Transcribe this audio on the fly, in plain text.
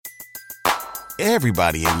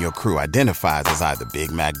Everybody in your crew identifies as either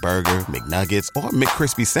Big Mac Burger, McNuggets, or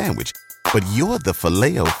McCrispy Sandwich. But you're the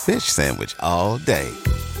Filet-O-Fish Sandwich all day.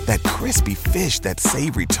 That crispy fish, that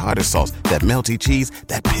savory tartar sauce, that melty cheese,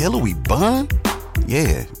 that pillowy bun.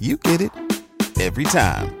 Yeah, you get it. Every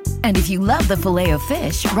time. And if you love the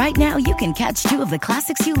Filet-O-Fish, right now you can catch two of the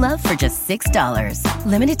classics you love for just $6.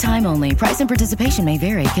 Limited time only. Price and participation may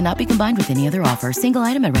vary. Cannot be combined with any other offer. Single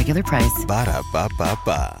item at regular price.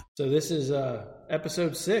 Ba-da-ba-ba-ba. So this is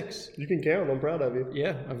episode 6. You can count. I'm proud of you.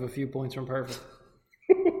 Yeah, I have a few points from perfect.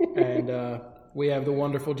 And we have the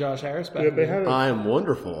wonderful Josh Harris back. Yeah, I am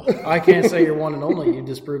wonderful. I can't say you're one and only. You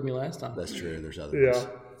disproved me last time. That's true. There's others. Yeah.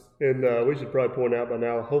 And we should probably point out by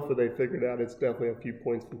now, hopefully they figured out it's definitely a few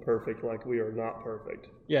points from perfect, like we are not perfect.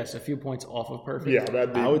 Yes, a few points off of perfect. Yeah,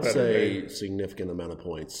 that'd be I would better say significant amount of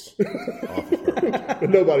points off of perfect.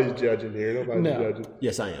 But nobody's judging here. Nobody's judging.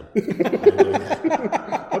 Yes, I am.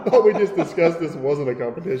 I thought we just discussed this wasn't a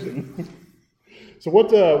competition. So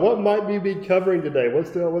what might we be covering today?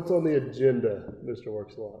 What's on the agenda, Mr.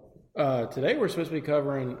 Workslot? Today we're supposed to be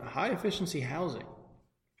covering high efficiency housing.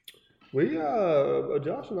 We,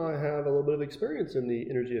 Josh and I have a little bit of experience in the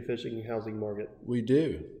energy efficient housing market. We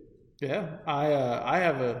do. Yeah, I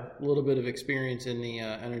have a little bit of experience in the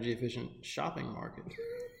energy efficient shopping market.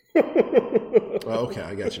 Okay,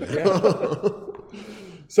 I got you now.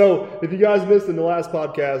 So, if you guys missed in the last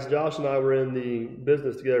podcast, Josh and I were in the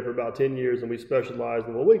business together for about 10 years, and we specialized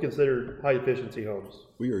in what we consider high-efficiency homes.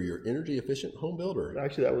 We are your energy-efficient home builder.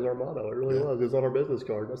 Actually, that was our motto. It really was. It was on our business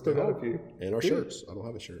card. I still got a few. And our shirts. I don't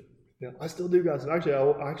have a shirt. Yeah, I still do, guys. And actually,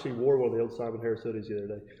 I actually wore one of the old Simon Harris hoodies the other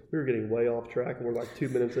day. We were getting way off track, and we're like 2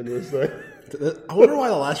 minutes into this thing. I wonder why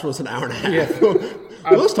the last one was an hour and a half.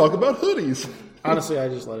 Yeah. Let's talk about hoodies. Honestly, I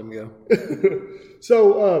just let him go.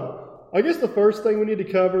 So, I guess the first thing we need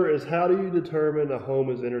to cover is how do you determine a home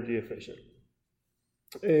is energy efficient?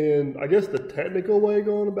 And I guess the technical way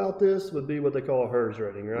going about this would be what they call a HERS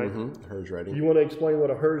rating, right? Mm-hmm. HERS rating. You want to explain what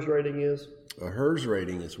a HERS rating is? A HERS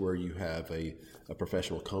rating is where you have a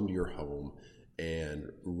professional come to your home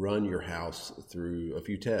and run your house through a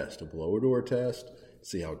few tests, a blower door test,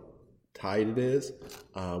 see how tight it is,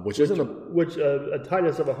 which a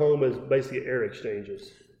tightness of a home is basically air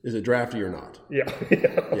exchanges. Is it drafty or not? Yeah.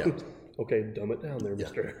 Yeah. Okay, dumb it down there,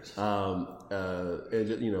 Mr. Harris.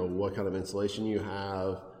 What kind of insulation you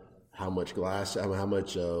have, how much glass, how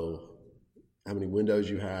many windows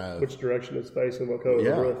you have. Which direction it's facing, what color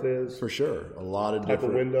the roof is. For sure. A lot of type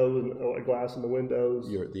different. of windows and glass in the windows.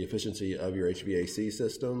 The efficiency of your HVAC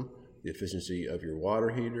system, the efficiency of your water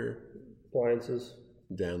heater. Appliances.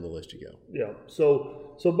 Down the list you go. Yeah.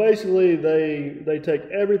 So basically they take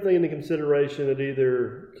everything into consideration that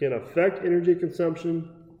either can affect energy consumption,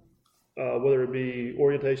 whether it be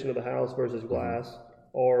orientation of the house versus glass,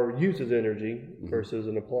 or uses energy versus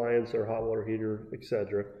an appliance or hot water heater,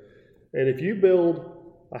 etc. And if you build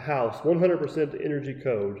a house 100% to energy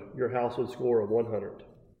code, your house would score a 100.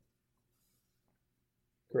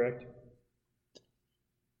 Correct?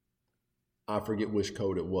 I forget which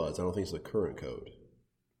code it was. I don't think it's the current code.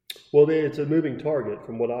 Well, it's a moving target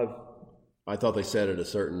from what I thought they said it a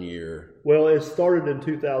certain year. Well, it started in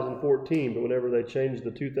 2014, but whenever they changed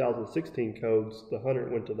the 2016 codes, the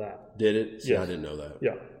 100 went to that. Did it? See, yes. I didn't know that.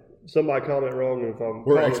 Yeah. Somebody comment wrong if I'm...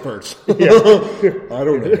 We're experts. Yeah. I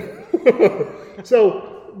don't know.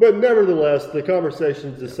 So, but nevertheless, the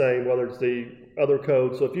conversation's the same, whether it's the other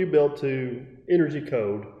code. So if you built to energy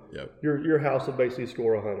code, your house would basically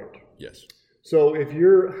score 100. Yes. So if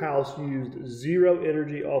your house used zero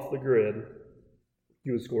energy off the grid,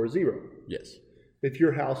 you would score 0. Yes. If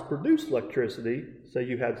your house produced electricity, say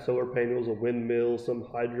you had solar panels, a windmill, some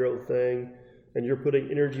hydro thing, and you're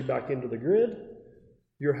putting energy back into the grid,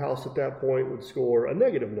 your house at that point would score a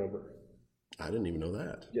negative number. I didn't even know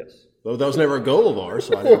that. Yes. Though that was never a goal of ours,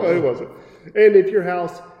 so I didn't know. It wasn't. And if your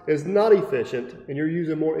house is not efficient and you're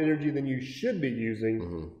using more energy than you should be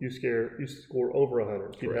using, you score over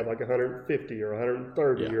 100. So you'd have like 150 or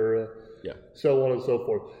 130 or so on and so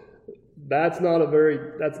forth. That's not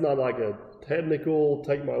like a technical,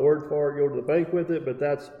 take my word for it, go to the bank with it, but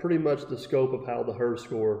that's pretty much the scope of how the HERS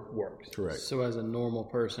score works. Correct. So as a normal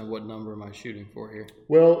person, what number am I shooting for here?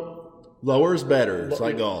 Well, lower is better. It's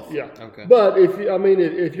like golf. Yeah. Okay. But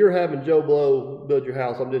if you're having Joe Blow build your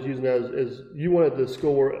house, I'm just using that as you want it to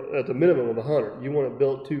score at the minimum of 100. You want it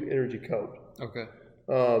built to energy code. Okay.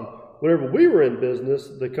 Whenever we were in business,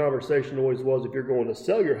 the conversation always was if you're going to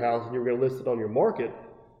sell your house and you were going to list it on your market,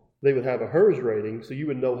 they would have a HERS rating, so you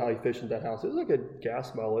would know how efficient that house is. It's like a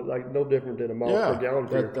gas mileage, like no different than a mile per gallon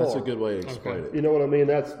for your car. That's a good way to explain it. You know what I mean?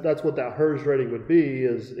 That's what that HERS rating would be,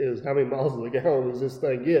 is how many miles of the gallon does this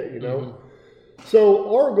thing get, you know?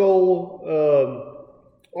 So our goal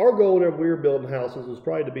whenever we were building houses was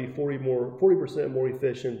probably to be 40% more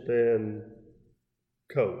efficient than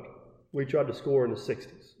code. We tried to score in the 60s.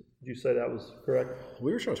 Did you say that was correct?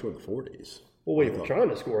 We were trying to score in the 40s. Well, we were trying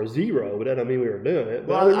to score a 0, but that doesn't mean we were doing it.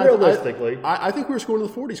 But Well, realistically, I think we were scoring in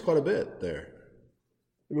the 40s quite a bit there.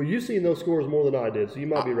 well, you've seen those scores more than I did, so you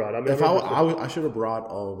might be right. I mean, I should have brought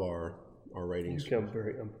all of our ratings. You come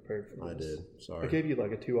very unprepared for I this. did. Sorry. I gave you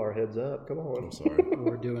like a 2-hour heads up. Come on. I'm sorry.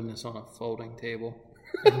 We're doing this on a folding table.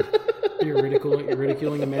 You're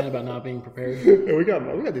ridiculing the man about not being prepared. we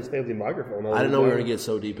got these fancy microphones. I didn't know we were going to get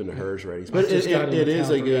so deep into HERS ratings, but it is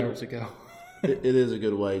a good. Hours ago. It is a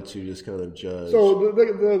good way to just kind of judge. So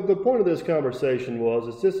the point of this conversation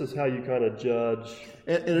was this is how you kind of judge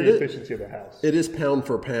the efficiency of the house. It is pound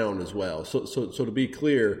for pound as well. So to be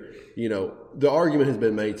clear, the argument has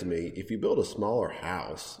been made to me: if you build a smaller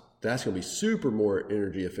house, that's going to be super more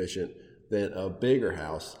energy efficient than a bigger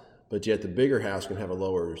house. But yet the bigger house can have a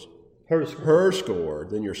lower HERS score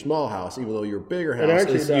than your small house, even though your bigger house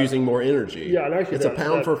is using more energy. Yeah, and actually it's a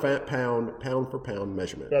pound for pound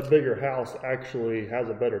measurement. That bigger house actually has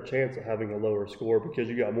a better chance of having a lower score because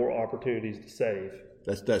you got more opportunities to save.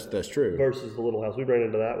 That's true. Versus the little house. We ran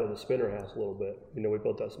into that with the spinner house a little bit. We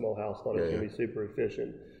built that small house, thought it was going to be super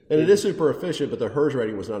efficient. And it is super efficient, but the HERS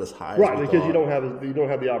rating was not as high. Right, as because you don't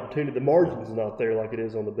have the opportunity. The margin's not there like it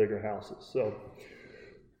is on the bigger houses.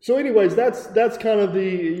 So anyways, that's kind of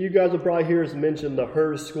you guys will probably hear us mention the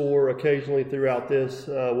HERS score occasionally throughout this.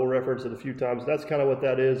 We'll reference it a few times. That's kind of what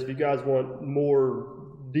that is. If you guys want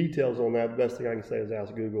more details on that, the best thing I can say is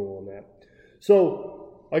ask Google on that.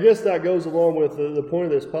 So I guess that goes along with the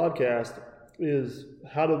point of this podcast is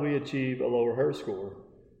how do we achieve a lower HERS score?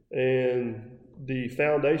 And the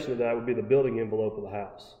foundation of that would be the building envelope of the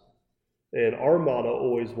house. And our motto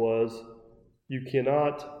always was, you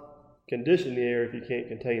cannot condition the air if you can't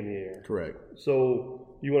contain the air. Correct.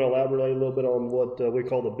 So you want to elaborate a little bit on what we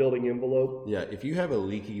call the building envelope? Yeah, if you have a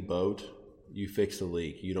leaky boat, you fix the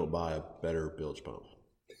leak. You don't buy a better bilge pump.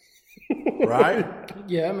 Right?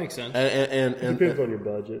 Yeah, that makes sense. And depends on your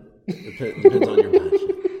budget. Depends on your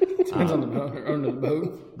budget. Depends on the owner of the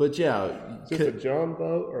boat. But yeah. Is this a John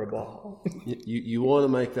boat or a Baja? You want to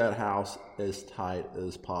make that house as tight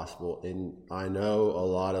as possible. And I know a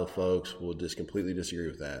lot of folks will just completely disagree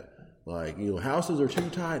with that. Like, houses are too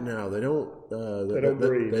tight now. They don't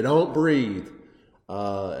breathe. They don't breathe.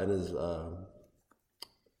 And as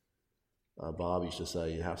Bob used to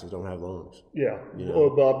say, houses don't have lungs. Yeah. Well,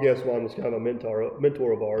 Bob Guesswine was kind of a mentor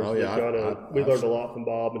of ours. Oh, yeah. We learned a lot from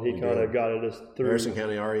Bob, and he kind of guided us through. Harrison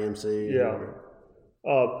County REMC. Yeah.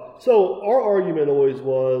 So our argument always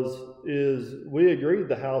is we agreed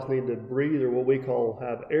the house needed to breathe, or what we call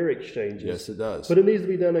have air exchanges. Yes, it does. But it needs to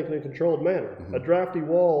be done in a controlled manner. Mm-hmm. A drafty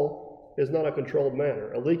wall is not a controlled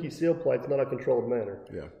manner. A leaky seal plate is not a controlled manner.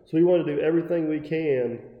 Yeah. So we want to do everything we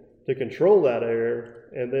can to control that air,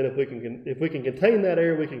 and then if we can contain that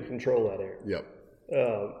air, we can control that air. Yep.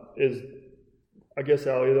 I guess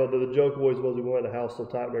how the joke always was we wanted a house so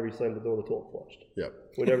tight whenever you slammed the door, the toilet flushed. Yep.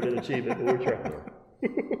 We never did achieve it, but we tried.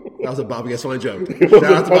 That was a Bob Guesswine joke. Shout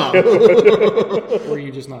out to Bob. Were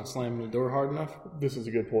you just not slamming the door hard enough? This is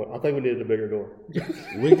a good point. I think we needed a bigger door.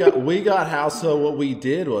 we got house. So what we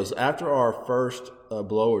did was after our first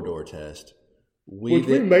blower door test, we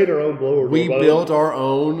made our own blower door. We built our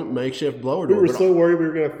own makeshift blower door. We were so worried we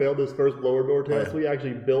were going to fail this first blower door test. We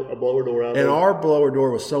actually built a blower door out of it. And our blower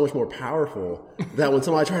door was so much more powerful that when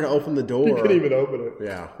somebody tried to open the door, you couldn't even open it.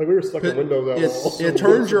 Yeah, like we were sucking windows out. It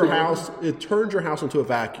turns your house. It turns your house into a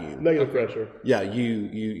vacuum. Negative pressure. Yeah,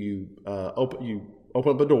 you open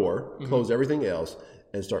up a door, close everything else,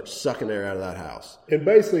 and start sucking air out of that house. And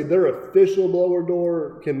basically, their official blower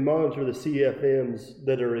door can monitor the CFMs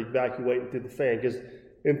that are evacuating through the fan. Because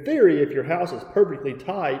in theory, if your house is perfectly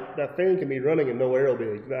tight, that fan can be running and no air will be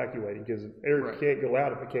evacuating because air can't go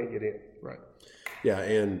out if it can't get in. Right. Yeah,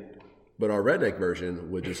 but our redneck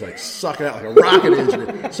version would just like suck it out like a rocket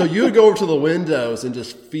engine. So you would go over to the windows and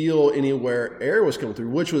just feel anywhere air was coming through,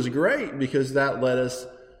 which was great because that let us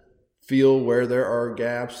feel where there are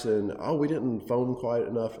gaps and we didn't foam quite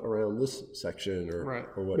enough around this section or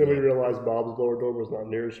whatnot. Then we realized Bob's blower door was not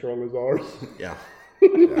near as strong as ours. Yeah.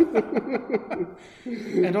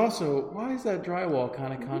 And also, why is that drywall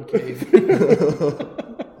kind of concave?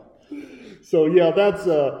 So yeah,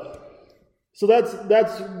 So the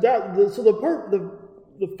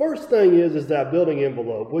first thing is that building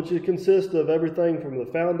envelope, which consists of everything from the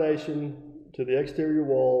foundation to the exterior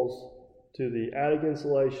walls to the attic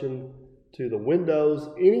insulation to the windows,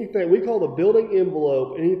 anything we call the building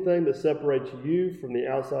envelope, anything that separates you from the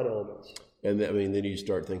outside elements. And then you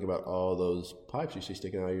start thinking about all those pipes you see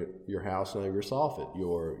sticking out of your house and out of your soffit,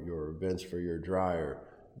 your vents for your dryer,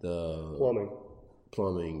 the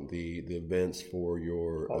plumbing, the vents for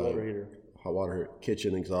your hot water heater,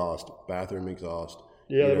 kitchen exhaust, bathroom exhaust.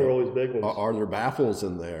 Yeah, they were always big ones. Are there baffles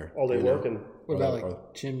in there? Are they working? What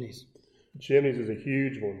about chimneys? Chimneys is a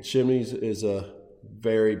huge one. Chimneys is a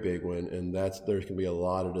very big one, and there's going to be a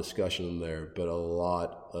lot of discussion in there, but a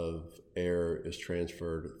lot of air is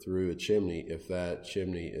transferred through a chimney if that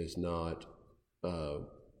chimney is not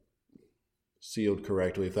sealed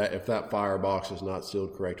correctly. If that firebox is not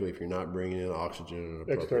sealed correctly, if you're not bringing in oxygen and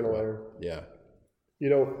external air. Yeah.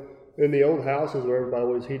 In the old houses where everybody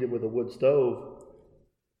was heated with a wood stove,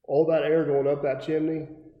 all that air going up that chimney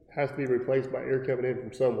has to be replaced by air coming in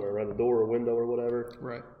from somewhere, around a door or window or whatever.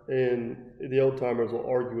 Right. And the old timers will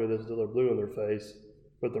argue with us until they're blue in their face.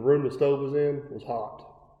 But the room the stove was in was hot.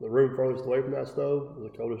 The room furthest away from that stove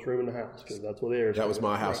was the coldest room in the house because that's where the air. That was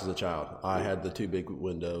my house as a child. I had the two big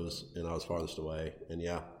windows, and I was farthest away. And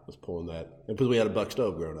I was pulling that. And because we had a buck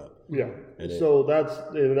stove growing up. Yeah. So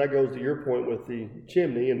that goes to your point with the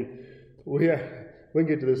chimney, and we can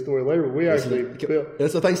get to this story later. We actually built.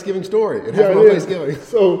 It's a Thanksgiving story. It happened on Thanksgiving.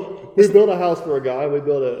 So we built a house for a guy. We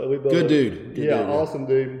built good dude. Good dude, awesome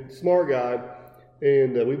dude, smart guy,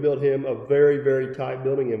 and we built him a very, very tight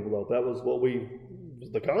building envelope. That was what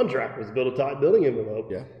the contract was, build a tight building envelope.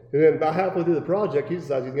 Yeah. And then about halfway through the project, he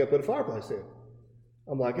decides he's going to put a fireplace in.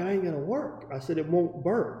 I'm like, it ain't going to work. I said, it won't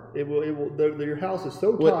burn. It will. Your house is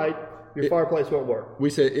so tight, your fireplace won't work. We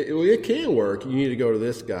said it can work. You need to go to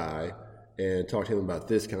this guy and talk to him about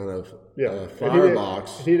this kind of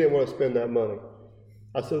firebox. He didn't want to spend that money.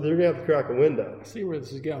 I said, they're going to have to crack a window. I see where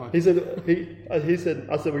this is going. He said,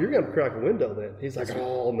 I said, well, you're going to have to crack a window then. He's like,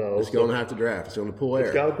 oh, no. It's going to have to draft. It's going to pull air.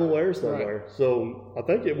 It's got to pull air somewhere. Right. So I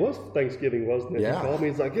think it was Thanksgiving, wasn't it? Yeah. He called me.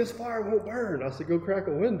 He's like, this fire won't burn. I said, go crack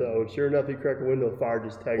a window. And sure enough, he cracked a window. Fire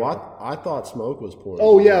just tagged. Well, I thought smoke was pouring.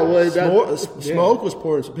 Oh, yeah. Well, smoke was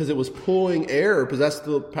pouring because it was pulling air, because that's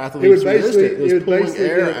the path of least resistance. It was pulling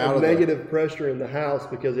air out of negative pressure in the house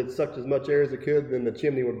because it sucked as much air as it could, then the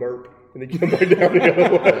chimney would burp. And he came back down the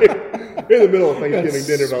other way in the middle of Thanksgiving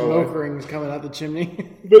dinner. Smoke rings coming out the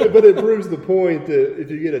chimney. but it proves the point that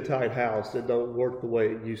if you get a tight house, it don't work the way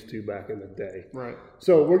it used to back in the day. Right.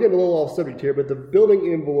 So we're getting a little off subject here, but the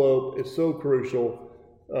building envelope is so crucial.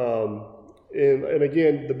 And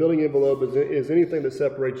again, the building envelope is anything that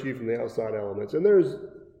separates you from the outside elements. And there's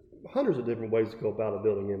hundreds of different ways to go about a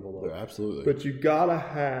building envelope. Yeah, absolutely. But you got to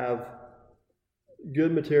have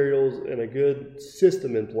good materials and a good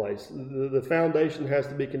system in place. The foundation has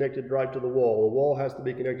to be connected right to the wall. The wall has to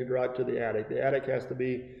be connected right to the attic. The attic has to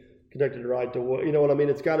be connected right to what, you know what I mean?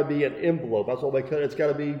 It's got to be an envelope. That's what they cut. It's got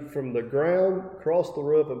to be from the ground, across the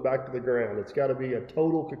roof, and back to the ground. It's got to be a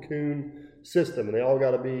total cocoon system, and they all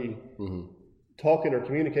got to be talking or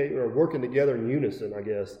communicating or working together in unison, I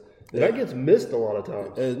guess. And that gets missed a lot of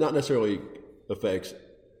times. And it not necessarily affects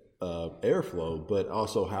airflow, but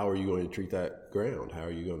also how are you going to treat that ground? How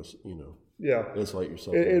are you going to, insulate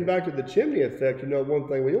yourself? And back to the chimney effect, one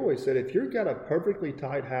thing we always said, if you've got a perfectly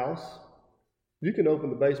tight house, you can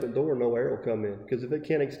open the basement door and no air will come in, because if it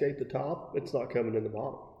can't escape the top, it's not coming in the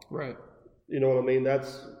bottom. Right. You know what I mean?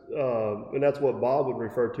 That's and that's what Bob would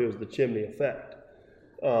refer to as the chimney effect.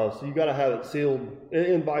 So you got to have it sealed,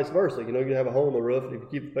 and vice versa. You have a hole in the roof, and if you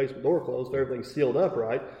keep the basement door closed, everything's sealed up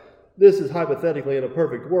right. This is hypothetically in a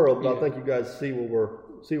perfect world, but I think you guys see where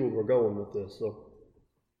we're going with this. So,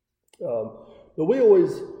 but we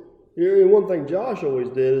always, and one thing Josh always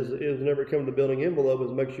did is whenever it comes to building envelope,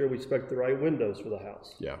 is make sure we spec the right windows for the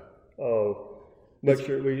house. Yeah. Make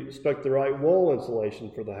sure we spec the right wall insulation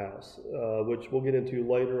for the house, which we'll get into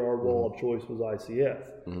later. Our wall of choice was ICF.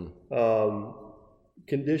 Mm-hmm.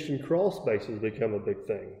 Conditioned crawl spaces become a big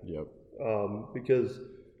thing. Yep. Because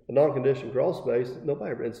a non-conditioned crawl space,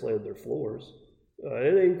 nobody ever insulated their floors.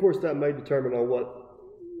 And of course, that may determine on what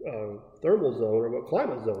thermal zone or what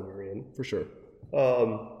climate zone you're in. For sure.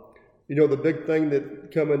 The big thing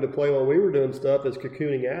that come into play while we were doing stuff is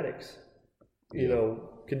cocooning attics.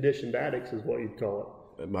 Conditioned attics is what you'd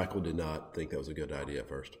call it. Michael did not think that was a good idea at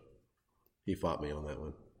first. He fought me on that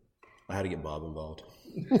one. I had to get Bob involved.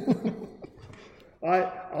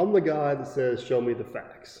 I'm the guy that says, show me the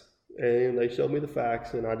facts. And they showed me the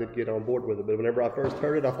facts, and I did get on board with it. But whenever I first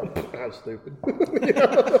heard it, I was stupid.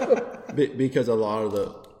 Because a lot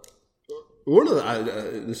of one of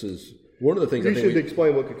the things you should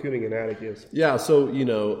explain what cocooning an attic is. Yeah, so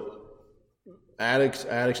attics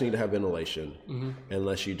need to have ventilation,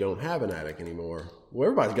 unless you don't have an attic anymore. Well,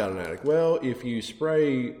 everybody's got an attic. Well, if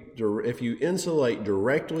you insulate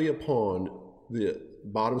directly upon the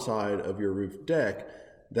bottom side of your roof deck,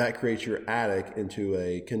 that creates your attic into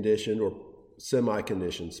a conditioned or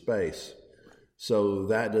semi-conditioned space. So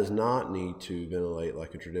that does not need to ventilate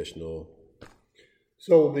like a traditional.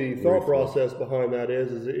 So the thought process behind that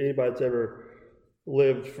is that anybody that's ever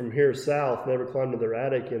lived from here south, never climbed to their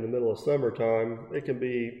attic in the middle of summertime, it can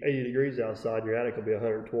be 80 degrees outside, your attic will be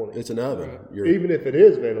 120. It's an oven. Even if it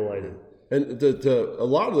is ventilated. And a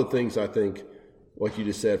lot of the things I think, like you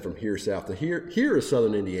just said, from here south to here is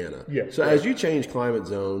southern Indiana. Yes. So as you change climate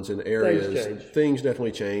zones and areas, things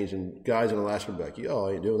definitely change. And guys in Alaska will be like, "Oh,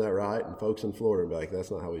 I ain't doing that right," and folks in Florida will be like,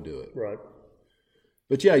 "That's not how we do it." Right.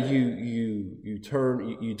 But yeah, you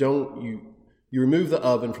remove the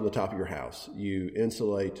oven from the top of your house. You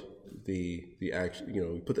insulate the actual,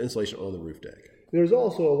 you put the insulation on the roof deck. There's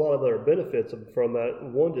also a lot of other benefits from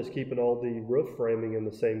that. One, just keeping all the roof framing in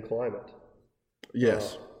the same climate.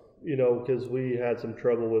 Yes. Because we had some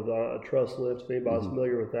trouble with truss lifts. If anybody's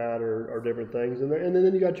familiar with that or different things. And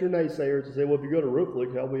then you got your naysayers to say, well, if you go to roof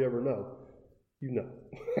leak, how will we ever know? I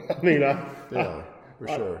mean, for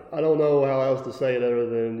sure. I don't know how else to say it other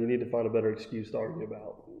than you need to find a better excuse to argue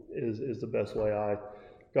about is the best way I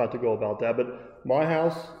got to go about that. But my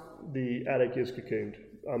house, the attic is cocooned.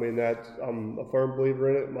 I mean, I'm a firm believer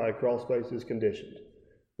in it. My crawl space is conditioned.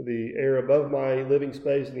 The air above my living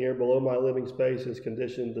space and the air below my living space is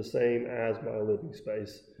conditioned the same as my living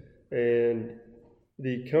space. And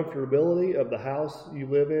the comfortability of the house you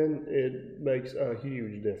live in, it makes a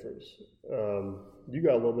huge difference. You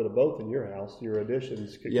got a little bit of both in your house, your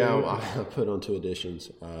additions. Yeah, I put on 2 additions.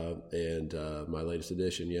 And my latest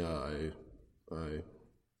addition, I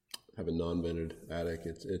have a non-vented attic.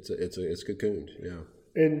 It's cocooned, yeah.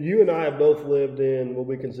 And you and I have both lived in what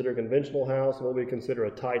we consider a conventional house and what we consider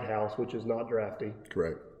a tight house, which is not drafty.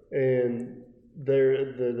 Correct. And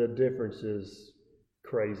the difference is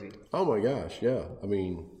crazy. Oh my gosh, yeah. I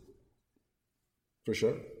mean, for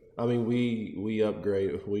sure. I mean, we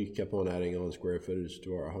kept on adding on square footage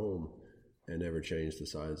to our home and never changed the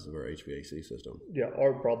size of our HVAC system. Yeah,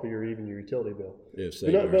 or probably even your utility bill.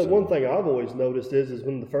 But one thing I've always noticed is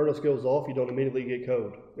when the furnace goes off, you don't immediately get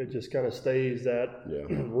cold. It just kind of stays that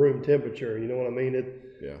room temperature. You know what I mean?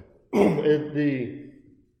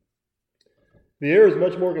 The air is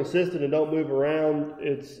much more consistent and don't move around.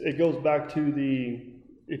 It goes back to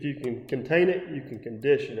if you can contain it, you can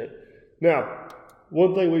condition it. Now,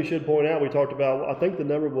 one thing we should point out, we talked about, I think the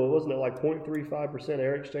number wasn't it like 0.35%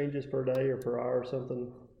 air exchanges per day or per hour or something?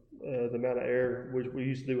 The amount of air which we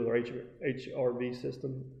used to do with our HRV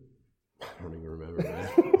system. I don't even remember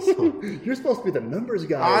that. You're supposed to be the numbers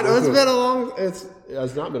guy. I know it's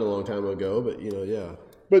not been a long time ago, but yeah.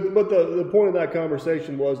 But the point of that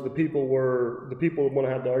conversation was the people want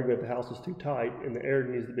to have the argument the house is too tight and the air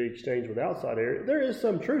needs to be exchanged with outside air. There is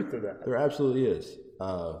some truth to that. There absolutely is.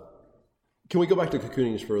 Can we go back to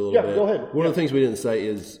cocooning just for a little bit? Yeah, go ahead. One of the things we didn't say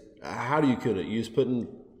is how do you cocoon it? You just putting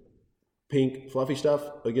pink fluffy stuff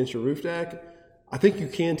against your roof deck? I think you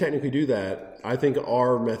can technically do that. I think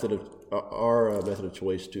our method of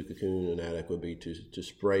choice to cocoon an attic would be to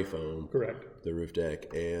spray foam the roof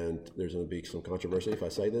deck. And there's going to be some controversy if I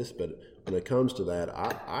say this, but when it comes to that,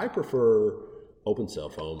 I prefer open cell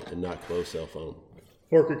foam and not closed cell foam.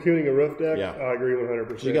 For cocooning a roof deck, yeah. I agree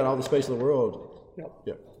 100%. So you got all the space in the world.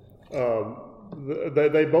 Yep.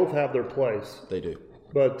 They both have their place. They do.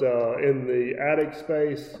 But in the attic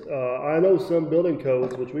space, I know some building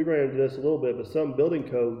codes, which we ran into this a little bit, but some building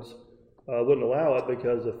codes wouldn't allow it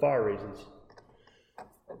because of fire reasons.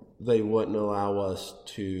 They wouldn't allow us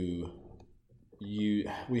to we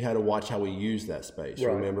had to watch how we use that space.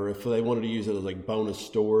 Right. Remember, if they wanted to use it as like bonus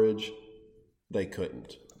storage, they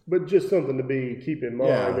couldn't. But just something to keep in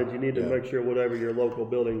mind that you need to make sure whatever your local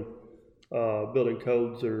building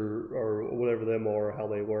codes or whatever them are, how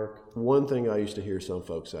they work. One thing I used to hear some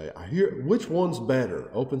folks say, which one's better,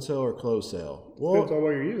 open cell or closed cell? Well, depends on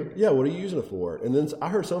what you're using. Yeah, what are you using it for? And then I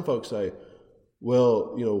heard some folks say,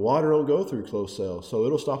 well, water don't go through closed cell, so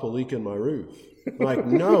it'll stop a leak in my roof. I'm like,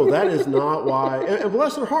 no, that is not why. And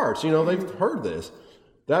bless their hearts, they've heard this.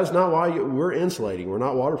 That is not why we're insulating. We're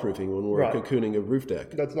not waterproofing when we're cocooning a roof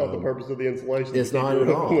deck. That's not the purpose of the insulation. It's not at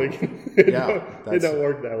all. It don't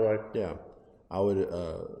work that way. Yeah. I would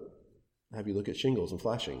have you look at shingles and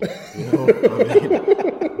flashing. Let's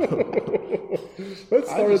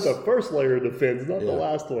start at the first layer of defense, not the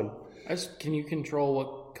last one. Can you control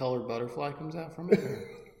what color butterfly comes out from it?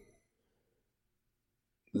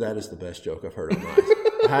 That is the best joke I've heard of mine.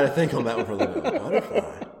 I had to think on that one for a little bit.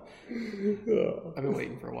 Butterfly. I've been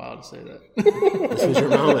waiting for a while to say that. This was your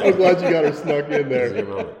moment. I'm glad you got her snuck in there. This was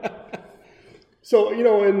your moment. So,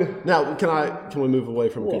 and Now, can we move away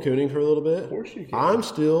from cocooning for a little bit? Of course you can. I'm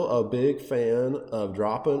still a big fan of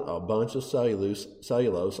dropping a bunch of cellulose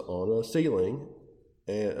on a ceiling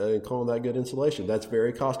and calling that good insulation. That's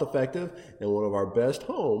very cost effective, and one of our best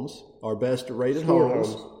homes, our best rated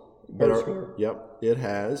homes. Yep, it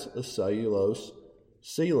has a cellulose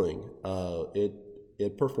ceiling.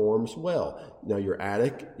 It performs well. Now, your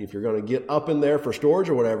attic, if you're going to get up in there for storage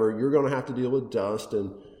or whatever, you're going to have to deal with dust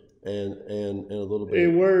and a little bit.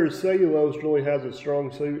 And where cellulose really has a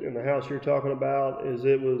strong suit in the house you're talking about is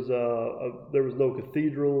it was there was no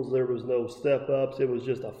cathedrals, there was no step ups, it was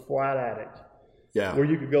just a flat attic. Yeah. Where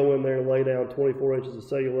you could go in there and lay down 24 inches of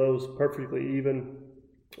cellulose, perfectly even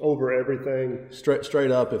over everything.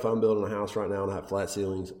 Straight up, if I'm building a house right now and I have flat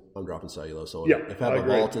ceilings, I'm dropping cellulose on it. If I have a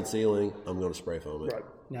vaulted ceiling, I'm going to spray foam it. Right.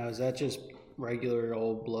 Now, is that just regular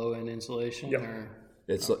old blow-in insulation? Yep. Or?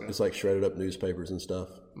 It's like shredded up newspapers and stuff.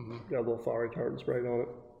 Mm-hmm. Got a little fire retardant sprayed on it.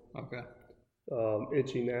 Okay.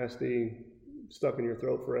 Itchy, nasty, stuck in your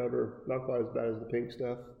throat forever. Not quite as bad as the pink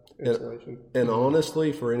stuff. Insulation. And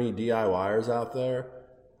honestly, for any DIYers out there,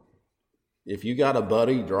 if you got a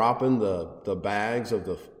buddy dropping the bags of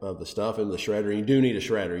the stuff in the shredder, you do need a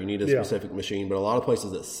shredder. You need a specific machine. But a lot of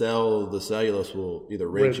places that sell the cellulose will either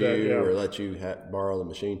rent you or let you borrow the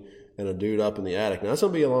machine. And a dude up in the attic. Now, that's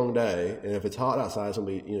going to be a long day. And if it's hot outside, it's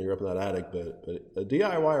going to be, you're up in that attic. But a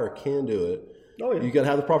DIYer can do it. Oh, yeah. You got to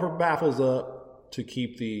have the proper baffles up to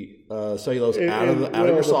keep the cellulose out of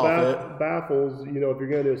your soffit. Baffles, if you're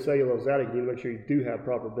going to do a cellulose attic, you need to make sure you do have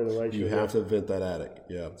proper ventilation. You have to vent that attic,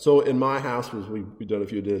 yeah. So in my house, we've done a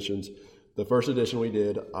few additions. The first addition we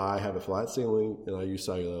did, I have a flat ceiling, and I use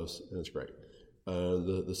cellulose, and it's great.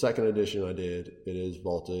 The second addition I did, it is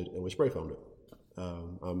vaulted, and we spray foamed it.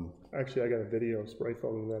 Actually, I got a video of spray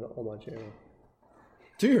foaming that on my channel.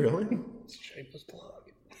 Do you really? It's a shameless plug.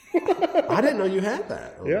 I didn't know you had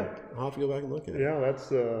that. Yeah. I'll have to go back and look at it. Yeah,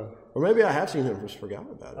 that's... or maybe I have seen him and just forgot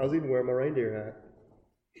about it. I was even wearing my reindeer hat.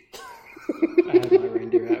 I have my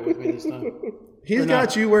reindeer hat with me this time. He's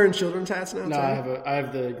got you wearing children's hats now, No, too? I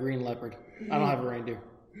have the green leopard. I don't have a reindeer.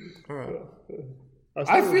 All right.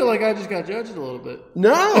 I feel like I just got judged a little bit.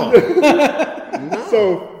 No! No.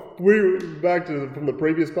 So... from the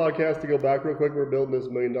previous podcast to go back real quick. We're building this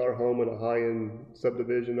 $1 million home in a high-end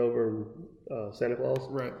subdivision over in Santa Claus.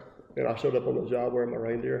 Right. And I showed up on the job wearing my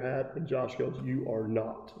reindeer hat, and Josh goes, "You are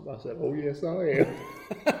not." I said, "Oh, yes, I am."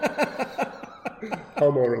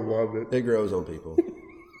 Homeowner loved it. It grows on people.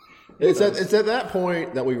 It's at that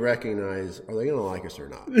point that we recognize, are they going to like us or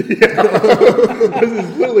not? Yeah. This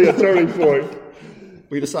is literally a turning point.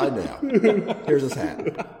 We decide now. Here's his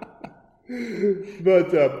hat.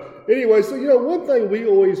 But anyway, so one thing we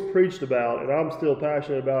always preached about, and I'm still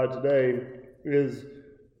passionate about it today, is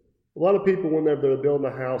a lot of people when they're building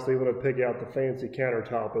a house, they want to pick out the fancy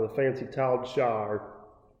countertop or the fancy tiled shower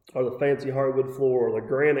or the fancy hardwood floor or the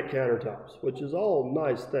granite countertops, which is all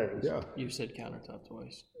nice things. Yeah, you said countertop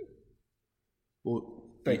twice. Well,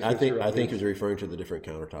 I think he was referring to the different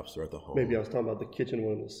countertops throughout the home. Maybe I was talking about the kitchen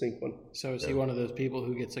one and the sink one. So is he one of those people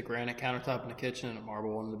who gets a granite countertop in the kitchen and a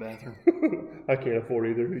marble one in the bathroom? I can't afford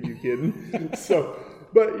either. Who you kidding?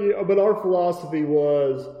 But our philosophy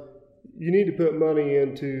was you need to put money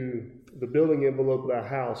into the building envelope of that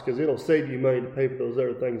house because it'll save you money to pay for those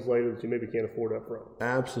other things later that you maybe can't afford up front.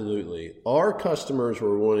 Absolutely. Our customers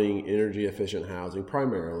were wanting energy efficient housing,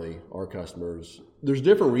 primarily our customers. There's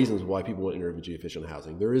different reasons why people want energy efficient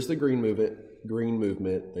housing. There is the green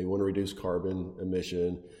movement. They want to reduce carbon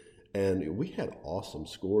emission. And we had awesome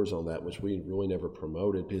scores on that, which we really never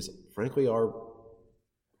promoted because frankly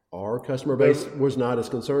our customer base was not as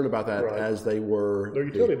concerned about that as they were their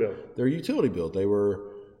utility bill. Their utility bill. They were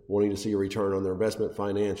wanting to see a return on their investment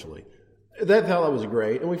financially. That was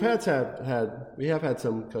great, and we have had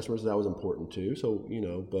some customers that was important too. So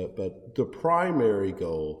but the primary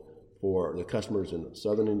goal for the customers in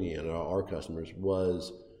Southern Indiana, our customers,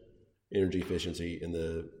 was energy efficiency in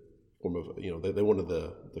the form of they wanted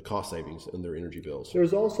the cost savings in their energy bills.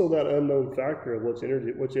 There's also that unknown factor of what's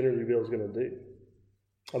energy bill is going to do.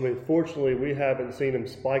 I mean, fortunately, we haven't seen them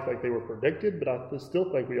spike like they were predicted, but I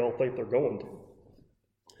still think we all think they're going to.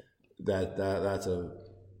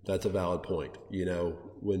 That's a valid point.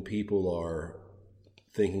 When people are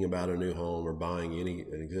thinking about a new home or buying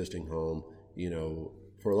an existing home,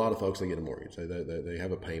 for a lot of folks, they get a mortgage. They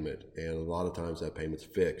have a payment, and a lot of times that payment's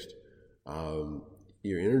fixed.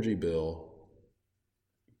 Your energy bill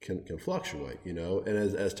can fluctuate, and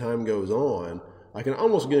as time goes on, I can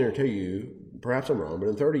almost guarantee you, perhaps I'm wrong, but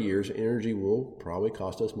in 30 years, energy will probably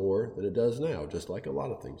cost us more than it does now, just like a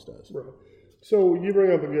lot of things does. Right. So you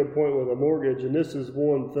bring up a good point with a mortgage, and this is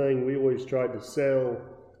one thing we always tried to sell.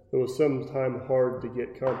 It was sometimes hard to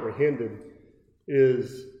get comprehended.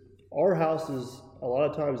 Is our houses a lot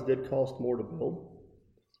of times did cost more to build,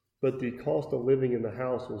 but the cost of living in the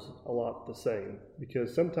house was a lot the same,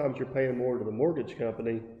 because sometimes you're paying more to the mortgage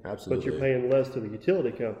company, Absolutely. but you're paying less to the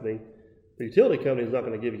utility company. The utility company is not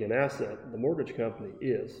going to give you an asset. The mortgage company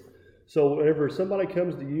is. So whenever somebody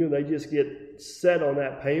comes to you and they just get set on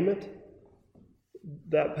that payment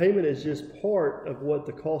is just part of what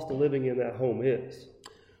the cost of living in that home is.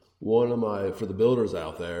 For the builders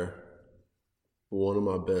out there, one of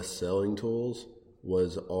my best selling tools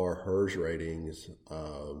was our HERS ratings.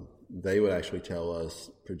 They would actually tell us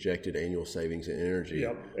projected annual savings in energy.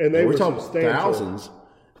 Yep. And they were talking substantial. Thousands.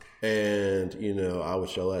 And, I would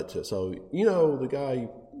show that to, so, the guy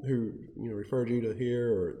who, referred you to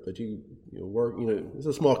here, or that you work, it's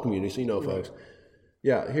a small community, so folks.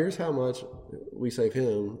 Yeah, here's how much we save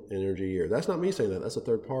him in energy a year. That's not me saying that. That's a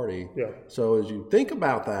third party. Yeah. So as you think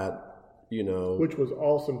about that, Which was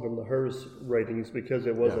awesome from the HERS ratings, because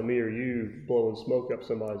it wasn't me or you blowing smoke up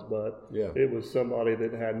somebody's butt. Yeah. It was somebody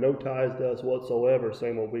that had no ties to us whatsoever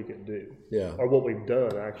saying what we could do. Yeah. Or what we've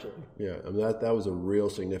done, actually. Yeah, I mean, that was a real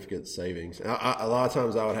significant savings. A lot of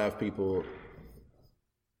times I would have people,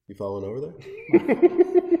 you falling over there?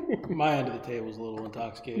 My end of the table is a little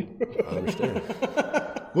intoxicated. I understand.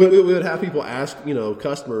 we would have people ask,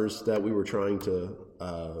 customers that we were trying to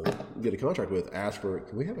get a contract with, ask for,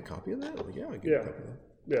 can we have a copy of that? I'm like, yeah, I get a copy of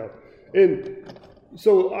that. Yeah. And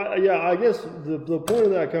so, I guess the point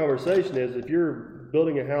of that conversation is, if you're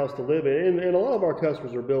building a house to live in, and a lot of our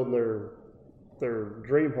customers are building their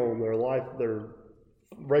dream home, their life,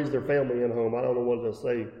 raise their family in home. I don't know what to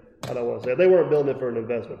say. I don't want to say it. They weren't building it for an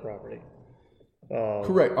investment property.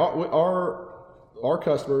 Correct. Our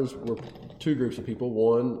customers were two groups of people.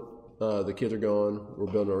 One, the kids are gone,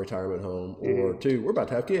 we're building a retirement home. Or two, we're about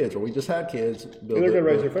to have kids, or we just had kids. And they're going to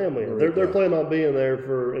raise their family. They're planning on being there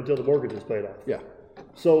until the mortgage is paid off. Yeah.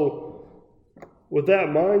 So with that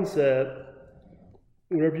mindset,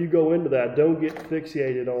 whenever you go into that, don't get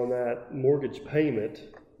fixated on that mortgage payment.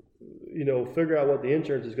 Figure out what the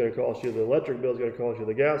insurance is going to cost you, the electric bill is going to cost you,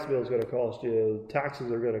 the gas bill is going to cost you,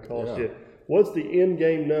 taxes are going to cost you. What's the end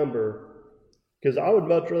game number? Because I would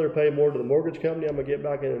much rather pay more to the mortgage company I'm going to get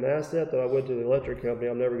back in an asset than I would to the electric company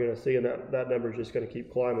I'm never going to see, and that number is just going to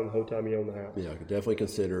keep climbing the whole time you own the house. Yeah, I could definitely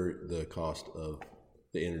consider the cost of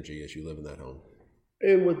the energy as you live in that home.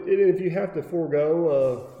 And if you have to forego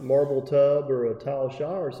a marble tub or a tile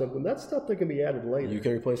shower or something, that's stuff that can be added later. You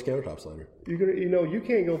can replace countertops later. You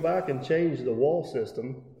can't go back and change the wall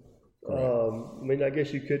system. I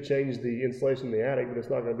guess you could change the insulation in the attic, but it's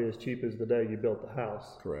not going to be as cheap as the day you built the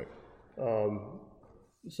house. Correct.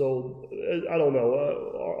 So I don't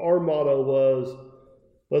know. Our motto was,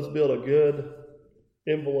 let's build a good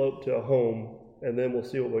envelope to a home, and then we'll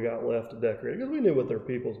see what we got left to decorate. Because we knew what their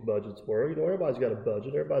people's budgets were. Everybody's got a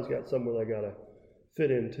budget. Everybody's got somewhere they got to fit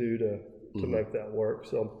into to make that work.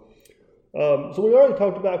 So we already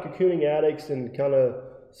talked about cocooning attics and kind of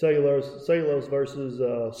cellulose versus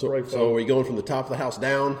spray foam. So are we going from the top of the house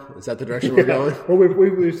down? Is that the direction we're going? Well,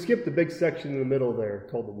 we've skipped the big section in the middle there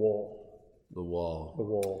called the wall. The wall. The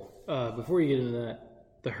wall. Before you get into that,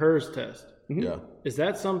 the HERS test. Mm-hmm. Yeah. Is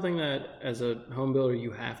that something that, as a home builder,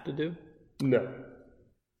 you have to do? No.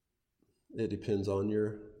 It depends on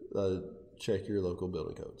your check your local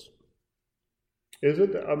building codes. Is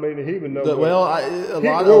it? I mean, he would know. A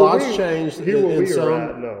lot's changed. Here where we are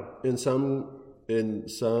at, no. In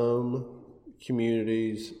some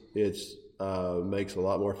communities, it's makes a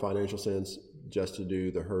lot more financial sense just to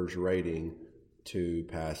do the HERS rating to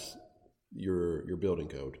pass your building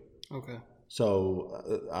code. Okay.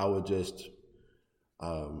 So I would just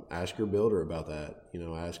ask your builder about that.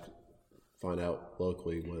 Find out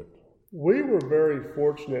locally what. We were very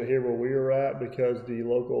fortunate here where we were at, because the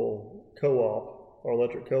local co-op, our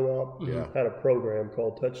electric co-op, had a program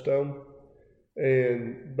called Touchstone.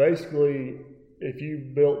 And basically, if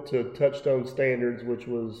you built to Touchstone standards, which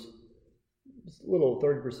was a little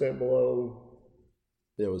 30% below,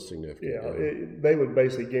 it was significant. Yeah, they would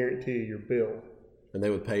basically guarantee your bill. And they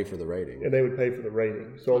would pay for the rating. And they would pay for the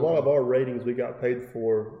rating. So a lot of our ratings we got paid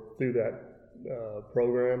for through that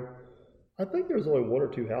program. I think there was only one or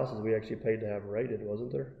two houses we actually paid to have rated,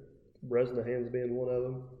 wasn't there? Bresnahan's being one of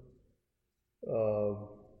them.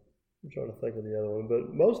 I'm trying to think of the other one,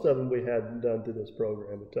 but most of them we had done through this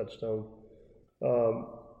program at Touchstone.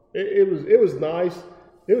 It was nice.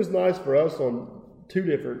 It was nice for us on two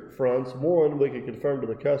different fronts. One, we could confirm to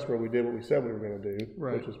the customer we did what we said we were going to do,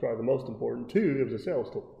 which was probably the most important. Two, it was a sales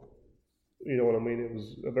tool. You know what I mean? It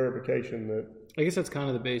was a verification that. I guess that's kind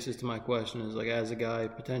of the basis to my question is, like, as a guy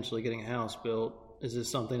potentially getting a house built, is this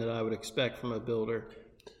something that I would expect from a builder?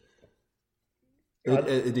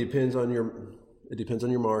 It depends on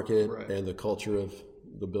your market Right. and the culture of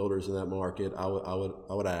the builders in that market. I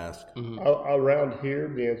would ask. Mm-hmm. Around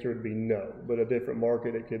here, the answer would be no. But a different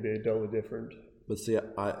market, it could be totally different. But see,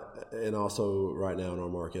 and also right now in our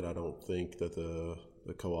market, I don't think that the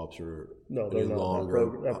co-ops are No, they're any not.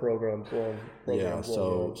 longer. That program's long. Yeah,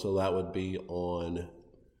 so that would be on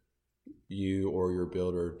you or your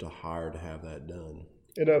builder to hire to have that done.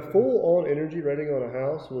 And a full-on energy rating on a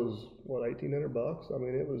house was what, $1,800? I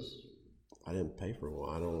mean, it was. I didn't pay for one.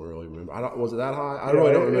 I don't really remember. Was it that high? I Yeah,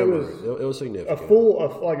 really don't remember. it It was significant.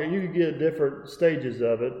 Like you could get different stages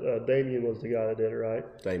of it. Damien was the guy that did it, right?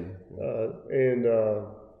 Damon.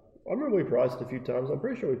 I remember we priced it a few times. I'm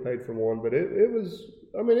pretty sure we paid for one, but it was.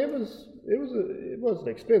 I mean, it wasn't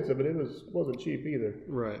expensive, but wasn't cheap either.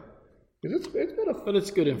 Right. Because it's been But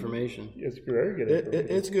it's good information. It's very good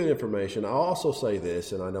information. It's good information. I'll also say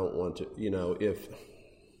this, and I don't want to, if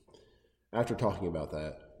after talking about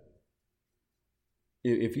that,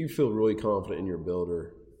 if you feel really confident in your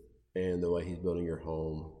builder and the way he's building your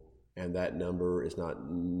home, and that number is not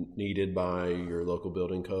needed by your local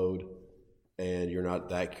building code, and you're not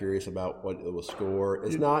that curious about what it will score,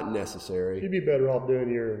 it's not necessary. You'd be better off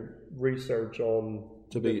doing your research on.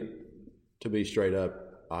 To be straight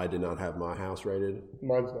up, I did not have my house rated.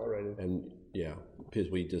 Mine's not rated. And yeah, because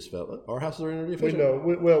we just felt our houses are energy We efficient. know.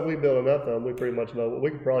 We built enough of them. We pretty much know. We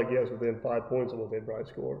could probably guess within 5 points of what they'd probably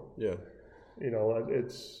score. Yeah.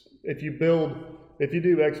 It's if you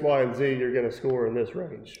do X, Y, and Z, you're going to score in this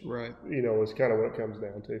range. Right. It's kind of what it comes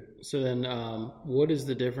down to. So then what is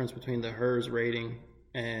the difference between the HERS rating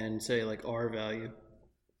and, say, like R value?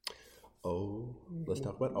 Oh, let's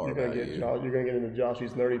talk about R You're going value. to get into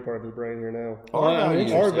Josh's nerdy part of his brain here now. I'm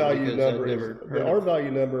interested R value because number I've never heard the of R it.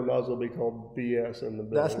 value number might as well be called BS in the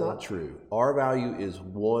building. That's not true. R value is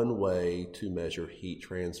one way to measure heat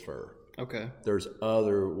transfer. Okay. There's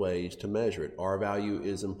other ways to measure it. R value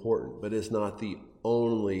is important, but it's not the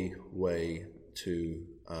only way to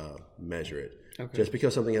measure it. Okay. Just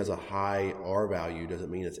because something has a high R value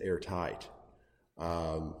doesn't mean it's airtight.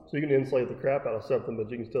 So you can insulate the crap out of something,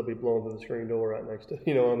 but you can still be blowing through the screen door right next to.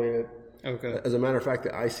 You know what I mean? Okay. As a matter of fact, the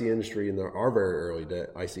IC industry in our very early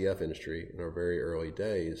ICF industry in our very early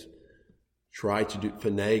days tried to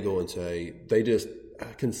finagle and say they just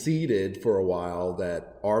conceded for a while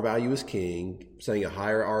that R value is king, saying a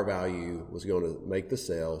higher R value was going to make the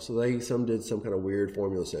sale. So they did some kind of weird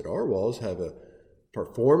formula, said our walls have a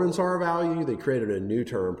performance R value. They created a new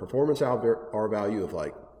term, performance R value of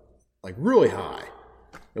like really high.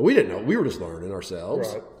 And we didn't know. We were just learning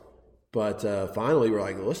ourselves. Right. But finally, we're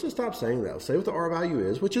like, let's just stop saying that. Let's say what the R value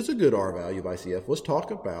is, which is a good R value of ICF. Let's talk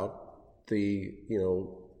about the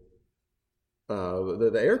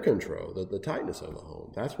air control, the tightness of the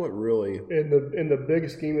home. That's what really. In the big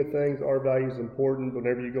scheme of things, R value is important.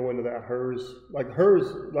 Whenever you go into that HERS, like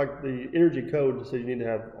the energy code says you need to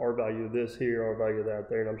have R value of this here, R value of that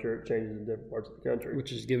there, and I'm sure it changes in different parts of the country.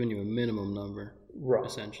 Which is giving you a minimum number, right?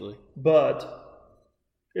 Essentially. But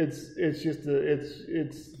it's just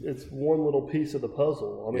it's one little piece of the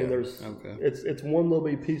puzzle. I mean, it's one little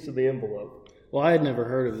bitty piece of the envelope. Well, I had never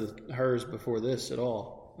heard of the HERS before this at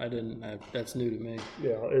all. That's new to me.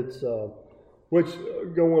 Yeah, it's which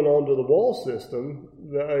going on to the wall system.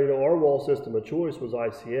 Our wall system of choice was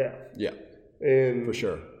ICF. Yeah, and for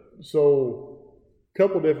sure. So, a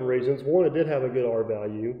couple different reasons. One, it did have a good R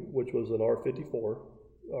value, which was an R54,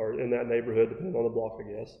 or in that neighborhood, depending on the block, I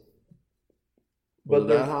guess. Was it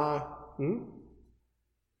that high?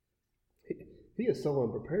 He is so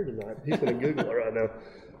unprepared tonight. He's going to Google it right now.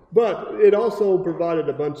 But it also provided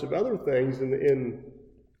a bunch of other things.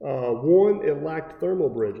 One, it lacked thermal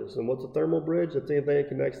bridges. And what's a thermal bridge? It's anything that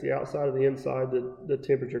connects the outside and the inside that the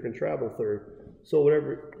temperature can travel through. So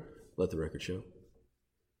whatever. Let the record show.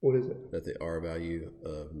 What is it? That the R value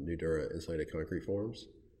of Nudura insulated concrete forms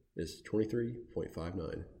is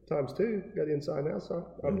 23.59. Times 2, got the inside and outside.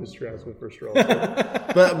 I'm just grasping for straws.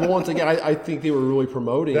 But once again, I think they were really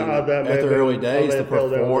promoting at the early days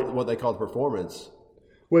what they called performance.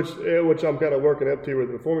 Which I'm kind of working up to with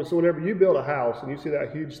performance. So whenever you build a house and you see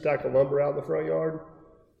that huge stack of lumber out in the front yard,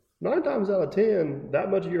 9 times out of 10,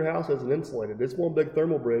 that much of your house isn't insulated. It's one big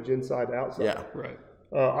thermal bridge inside to outside. Yeah, right.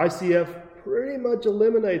 ICF pretty much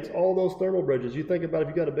eliminates all those thermal bridges. You think about if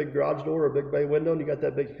you got a big garage door or a big bay window and you got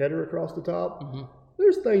that big header across the top,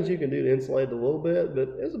 there's things you can do to insulate it a little bit, but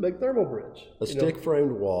it's a big thermal bridge. A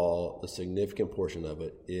stick-framed wall, a significant portion of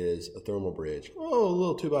it is a thermal bridge. Oh, a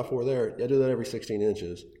little 2x4 there. Yeah, do that every 16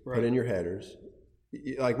 inches. Right. Put in your headers.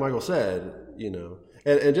 Like Michael said,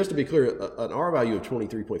 and just to be clear, an R value of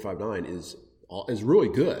 23.59 is really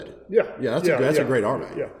good. Yeah. Yeah, that's a great R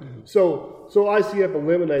value. Yeah. Mm-hmm. So ICF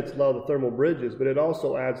eliminates a lot of the thermal bridges, but it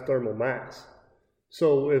also adds thermal mass.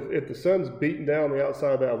 So if the sun's beating down the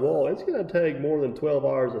outside of that wall, it's going to take more than 12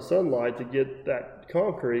 hours of sunlight to get that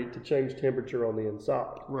concrete to change temperature on the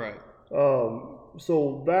inside. Right.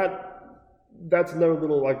 So that's another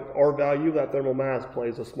little like R value. That thermal mass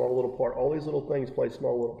plays a small little part. All these little things play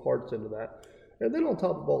small little parts into that. And then on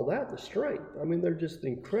top of all that, the strength. I mean, they're just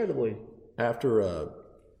incredibly.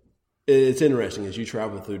 It's interesting as you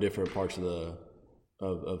travel through different parts of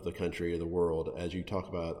the country or the world. As you talk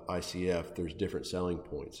about ICF, there's different selling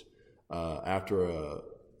points. After a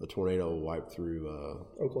tornado wiped through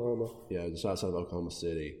Oklahoma, just outside of Oklahoma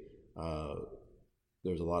City,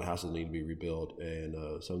 there's a lot of houses that need to be rebuilt,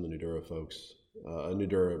 and some of the Nudura folks, a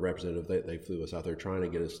Nudura representative, they flew us out there trying to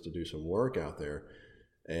get us to do some work out there.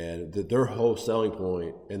 And their whole selling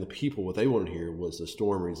point and the people, what they wanted to hear was the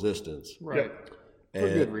storm resistance. Right. For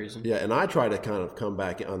good reason. Yeah, and I try to kind of come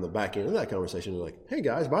back on the back end of that conversation and like, hey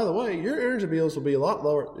guys, by the way, your energy bills will be a lot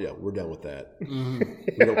lower. Yeah, we're done with that.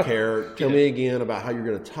 We don't care. Tell me again about how you're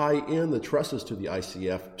going to tie in the trusses to the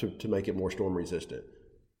ICF to make it more storm resistant,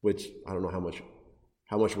 which I don't know how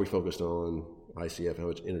much we focused on ICF, how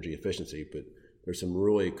much energy efficiency, but there's some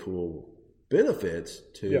really cool benefits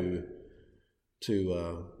to ICF.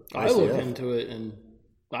 I looked into it and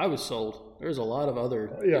I was sold. There's a lot of other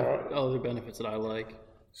benefits that I like.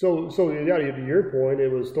 So to your point,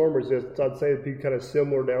 it was storm resistance. I'd say it'd be kind of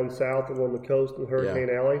similar down south along the coast in Hurricane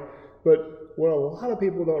Alley. But what a lot of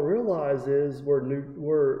people don't realize is where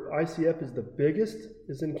ICF is the biggest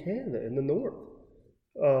is in Canada, in the north.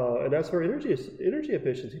 And that's for energy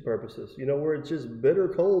efficiency purposes. Where it's just bitter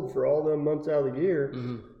cold for all them months out of the year.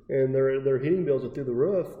 Mm-hmm. And their heating bills are through the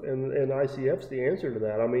roof, and ICF's the answer to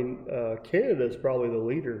that. I mean, Canada is probably the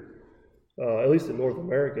leader, at least in North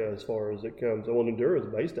America, as far as it comes. Well, Nudura is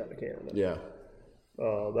based out of Canada. Yeah,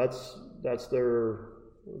 that's their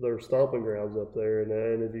stomping grounds up there.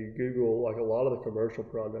 And if you Google, like a lot of the commercial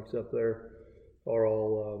projects up there are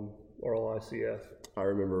all ICF. I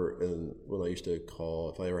remember when I used to call,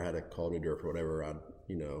 if I ever had to call Nudura for whatever, I'd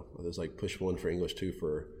it was like push 1 for English, 2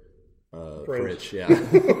 for French, yeah.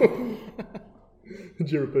 Did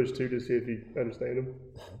you ever push 2 to see if you understand them?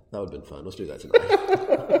 That would have been fun. Let's do that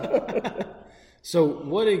tonight. So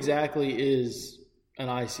what exactly is an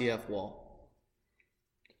ICF wall?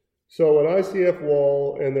 So an ICF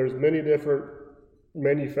wall, and there's many different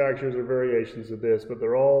manufacturers or variations of this, but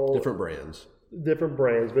they're all different brands. But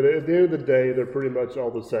at the end of the day, they're pretty much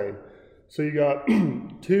all the same. So you got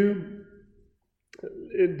 2.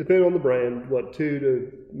 It depends on the brand, 2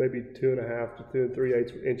 to maybe 2.5 to 2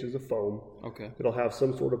 3/8 inches of foam. Okay. It'll have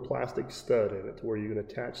some sort of plastic stud in it to where you can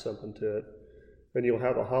attach something to it. Then you'll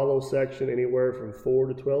have a hollow section anywhere from 4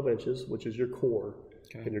 to 12 inches, which is your core.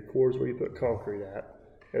 Okay. And your core is where you put concrete at.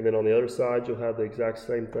 And then on the other side, you'll have the exact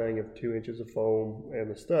same thing of 2 inches of foam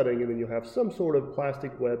and the studding, and then you'll have some sort of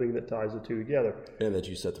plastic webbing that ties the two together. And that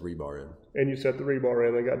you set the rebar in. And you set the rebar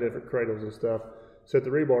in. They got different cradles and stuff. Set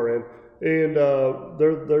the rebar in. And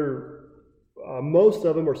they're most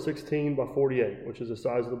of them are 16 by 48, which is the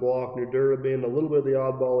size of the block. Nudura being a little bit of the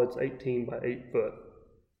oddball, it's 18 by 8 foot.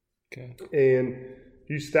 Okay. And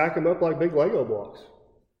you stack them up like big Lego blocks.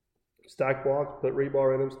 Stack blocks, put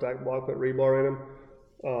rebar in them. Stack block, put rebar in them.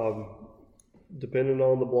 Depending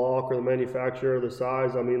on the block or the manufacturer or the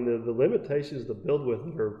size, I mean, the limitations to build with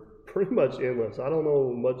them are pretty much endless. I don't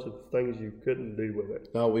know much of things you couldn't do with it.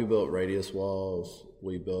 No, we built radius walls.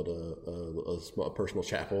 We built a small personal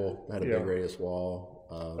chapel that had a big radius wall.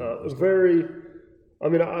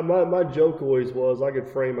 My joke always was I could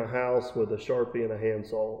frame a house with a Sharpie and a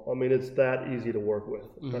handsaw. I mean, it's that easy to work with.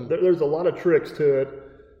 Mm-hmm. There's a lot of tricks to it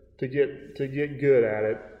to get good at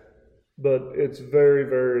it, but it's very,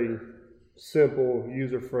 very simple,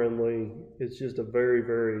 user-friendly. It's just a very,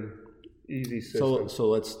 very easy system. So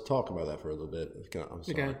let's talk about that for a little bit. I'm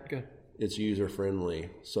sorry. Okay. It's user-friendly.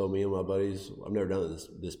 So me and my buddies, I've never done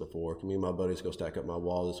this before. Can me and my buddies go stack up my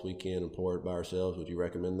wall this weekend and pour it by ourselves? Would you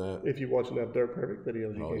recommend that? If you watch enough Dirt Perfect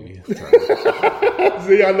videos, you can. Yeah.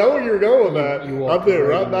 See, I know where you're going with that. I've been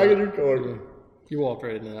right back in your corner. You walked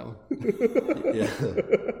right into that one. Yeah.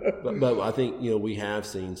 But I think, we have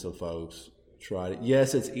seen some folks try it.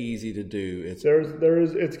 Yes, it's easy to do. It's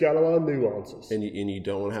got a lot of nuances. And you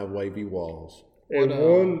don't want to have wavy walls.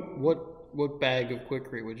 What what bag of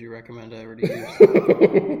Quikrete would you recommend everybody use?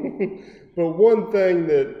 But one thing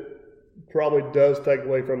that probably does take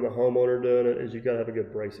away from the homeowner doing it is you got to have a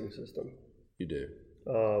good bracing system. You do.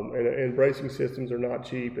 And bracing systems are not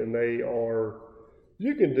cheap, and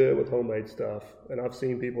you can do it with homemade stuff, and I've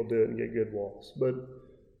seen people do it and get good walls, but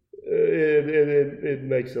it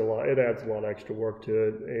makes it adds a lot of extra work to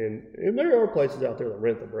it, and there are places out there that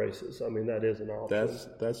rent the braces. I mean, that is an option.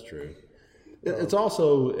 That's true. It's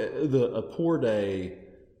also a poor day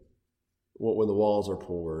when the walls are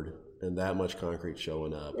poured and that much concrete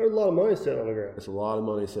showing up. There's a lot of money sitting on the ground. It's a lot of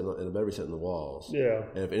money sitting, and it better be sitting in the walls. Yeah.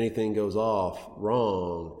 And if anything goes off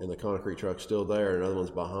wrong and the concrete truck's still there and another one's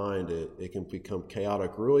behind it, it can become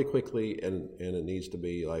chaotic really quickly, and it needs to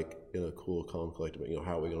be like in a cool, calm, collective.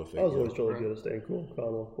 How are we going to fix it? I was always really good at staying cool,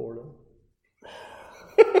 calm, on board.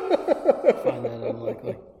 I find that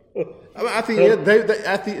unlikely. I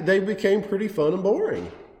think they became pretty fun and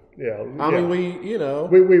boring. Yeah. I mean, we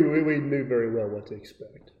knew very well what to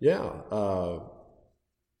expect. Yeah.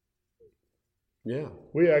 Yeah.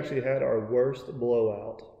 We actually had our worst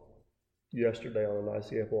blowout yesterday on an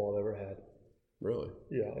ICF wall I've ever had. Really?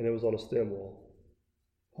 Yeah, and it was on a stem wall.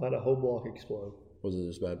 I had a whole block explode. Was it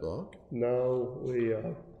just bad block? No, we're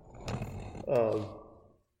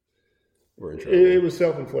in trouble. It was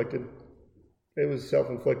self-inflicted. It was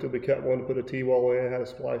self-inflicted. We cut one to put a T-wall in, had a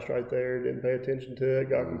splice right there, didn't pay attention to it,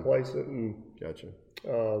 got complacent, and gotcha.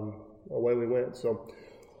 Away we went. So,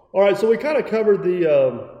 all right. So we kind of covered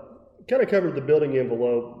the building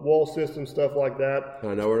envelope, wall system, stuff like that.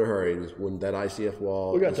 I know we're in a hurry. When that ICF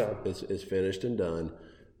wall is finished and done,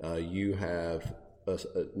 you have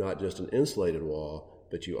not just an insulated wall,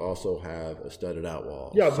 but you also have a studded out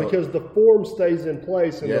wall. Yeah, because the form stays in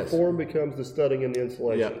place, and yes. the form becomes the studding and the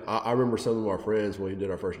insulation. Yeah, I remember some of our friends when we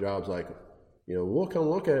did our first jobs, like, we'll come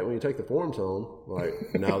look at it when you take the forms home. Like,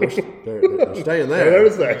 no, they're staying there. They're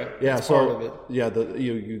there. Yeah, that's so part of it. Yeah,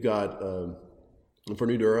 you got for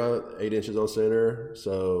Nudura 8 inches on center.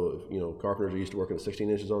 So carpenters are used to working at 16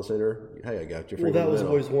 inches on center. Hey, I got you. Well, that was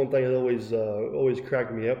always one thing that always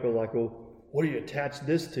cracked me up. They're like, well, what do you attach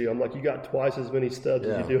this to? I'm like, you got twice as many studs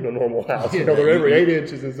as you do in a normal house. They're every 8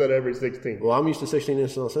 inches instead of every 16. Well, I'm used to 16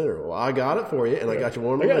 inches on center. Well, I got it for you, and I got you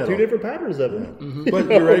one in the middle. I got 2 different patterns of it. Mm-hmm. But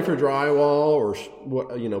you're ready for drywall or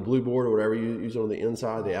blue board or whatever you use on the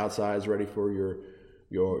inside. The outside is ready for your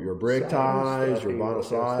brick ties, your vinyl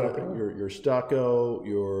side, your stucco,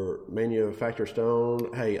 your manufactured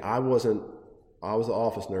stone. Hey, I was the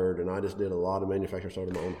office nerd, and I just did a lot of manufactured stone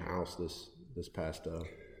in my own house this past year.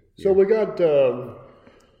 So we got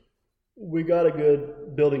a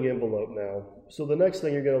good building envelope now. So the next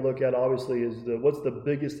thing you're going to look at, obviously, is what's the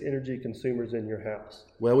biggest energy consumers in your house.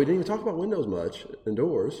 Well, we didn't even talk about windows much and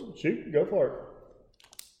doors. Shoot, go for it.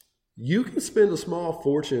 You can spend a small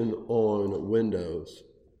fortune on windows,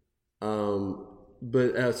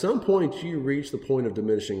 but at some point you reach the point of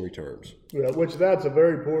diminishing returns. Yeah, that's a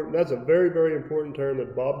very, very important term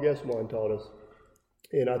that Bob Guesswine taught us,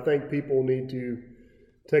 and I think people need to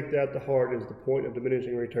take that to heart. Is the point of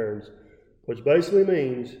diminishing returns, which basically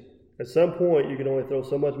means at some point you can only throw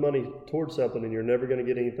so much money towards something, and you're never going to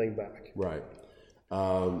get anything back. Right.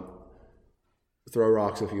 Throw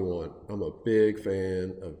rocks if you want. I'm a big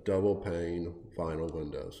fan of double pane vinyl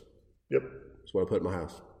windows. Yep. That's what I put in my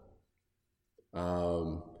house.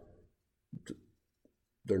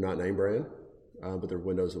 They're not name brand, but they're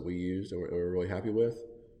windows that we used and we're really happy with.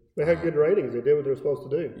 They had good ratings. They did what they were supposed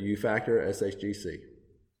to do. U-Factor, SHGC.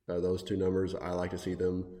 Those two numbers, I like to see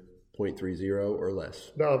them 0.30 or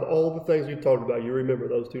less. Now, of all the things you talked about, you remember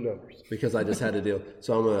those two numbers. Because I just had to deal.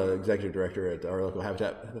 So I'm an executive director at our local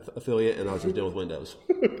Habitat affiliate, and I was just dealing with windows.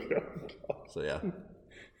 So yeah.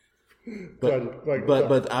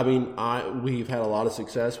 But I mean, we've had a lot of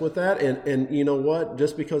success with that, and you know what?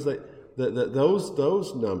 Just because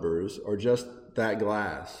those numbers are just that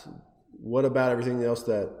glass. What about everything else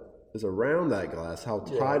that is around that glass? How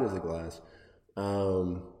tight is the glass?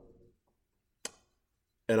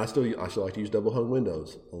 And I still like to use double hung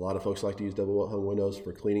windows. A lot of folks like to use double hung windows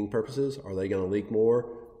for cleaning purposes. Are they going to leak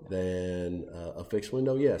more than a fixed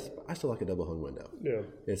window? Yes, but I still like a double hung window. Yeah,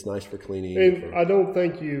 it's nice for cleaning. And I don't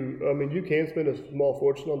think you can spend a small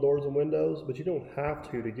fortune on doors and windows, but you don't have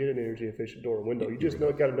to get an energy efficient door and window. You just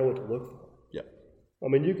got to know what to look for. Yeah. I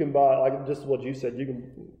mean, you can buy, like just what you said.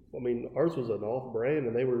 Ours was an off brand,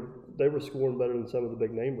 and they were scoring better than some of the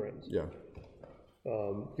big name brands. Yeah.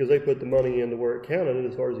 Because they put the money into where it counted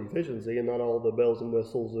as far as efficiency, and not all the bells and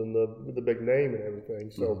whistles and the big name and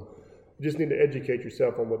everything. So you just need to educate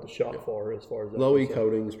yourself on what to shop for as far as that. Low E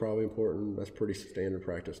coating is probably important. That's pretty standard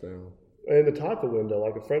practice now. And the type of window,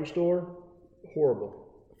 like a French door, horrible.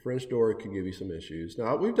 French door could give you some issues.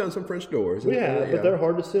 Now, we've done some French doors. Yeah, but they're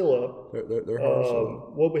hard to seal up. They're hard to seal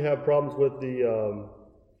up. What we have problems with the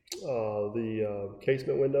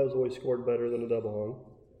casement windows always scored better than a double hung.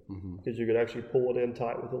 Because you could actually pull it in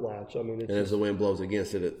tight with a latch. I mean, it's and as the wind blows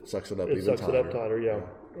against it, it sucks it up even tighter. It sucks it up tighter, yeah.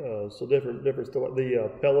 So different.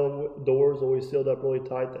 The Pella doors always sealed up really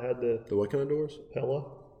tight. That had the what kind of doors? Pella.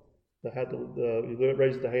 That had you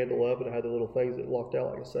raised the handle up and it had the little things that locked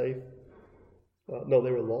out like a safe. No,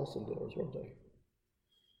 they were Lawson doors, weren't they?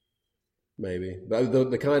 Maybe, but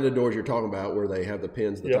the kind of doors you're talking about, where they have the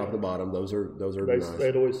pins at the top and the bottom, those are nice.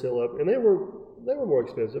 They'd always seal up, and they were more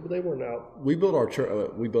expensive, but they weren't out. We built our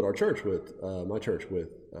church with my church with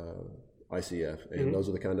ICF, and those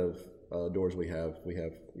are the kind of doors we have. We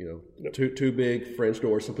have two big French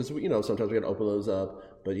doors. Sometimes we got to open those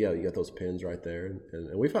up, but yeah, you got those pins right there,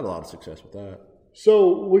 and we've had a lot of success with that.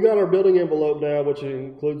 So we got our building envelope now, which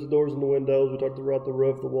includes the doors and the windows. We talked about the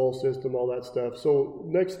roof, the wall system, all that stuff. So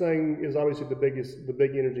next thing is obviously the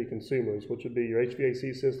big energy consumers, which would be your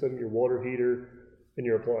HVAC system, your water heater, and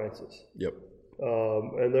your appliances. Yep.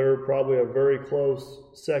 And they're probably a very close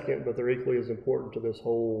second, but they're equally as important to this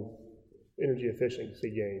whole energy efficiency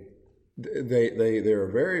game.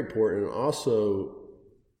 They're very important. And also,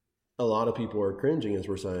 a lot of people are cringing as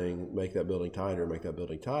we're saying, make that building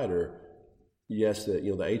tighter. Yes, the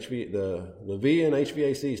V in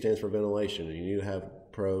HVAC stands for ventilation, and you need to have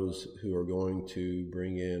pros who are going to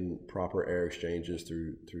bring in proper air exchanges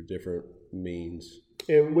through different means.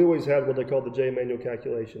 And we always had what they call the J manual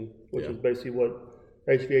calculation, which is basically what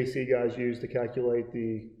HVAC guys use to calculate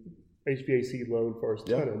the HVAC load versus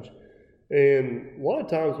tonnage. And a lot of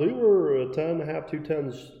times we were 1.5 tons, 2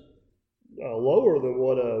 tons lower than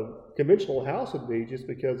what a conventional house would be, just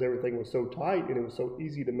because everything was so tight and it was so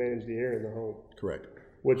easy to manage the air in the home. Correct.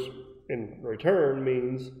 Which in return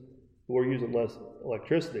means we're using less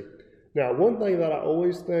electricity. Now, one thing that I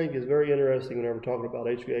always think is very interesting whenever talking about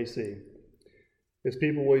HVAC is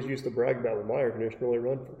people always used to brag about, well, my air conditioner only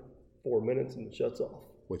runs for 4 minutes and it shuts off.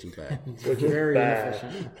 Which is bad. Which is very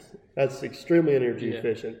inefficient. That's extremely energy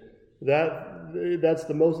efficient. That's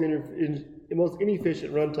the most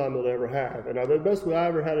inefficient runtime you'll ever have. And the best way I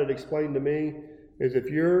ever had it explained to me is if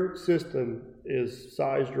your system is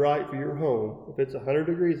sized right for your home, if it's 100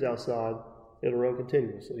 degrees outside, it'll run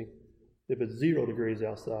continuously. If it's 0 degrees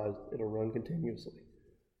outside, it'll run continuously.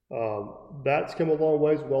 That's come a long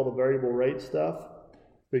ways with all the variable rate stuff,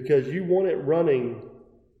 because you want it running,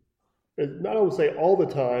 not I would say all the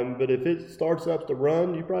time, but if it starts up to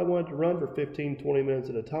run, you probably want it to run for 15, 20 minutes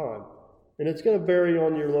at a time. And it's going to vary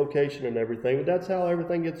on your location and everything, but that's how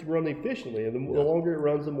everything gets run efficiently. And the longer it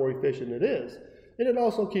runs, the more efficient it is. And it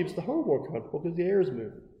also keeps the home more comfortable because the air is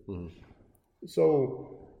moving. Mm-hmm.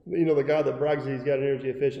 So, the guy that brags that he's got an energy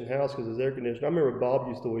efficient house because his air conditioner, I remember Bob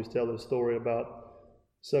used to always tell this story about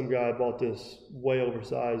some guy bought this way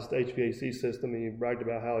oversized HVAC system and he bragged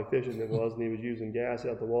about how efficient it was and he was using gas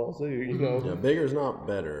out the wall too, Yeah, bigger's not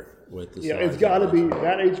better with the size. Yeah, it's got to be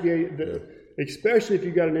that HVAC, especially if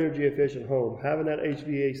you've got an energy efficient home, having that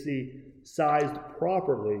HVAC sized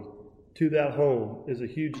properly to that home is a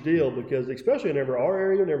huge deal, because especially in our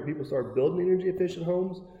area, whenever people start building energy efficient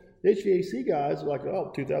homes, the HVAC guys are like,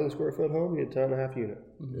 2,000 square foot home, you get a 1.5 ton unit.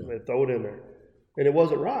 Mm-hmm. They throw it in there. And it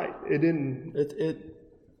wasn't right. It didn't.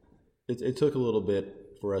 It took a little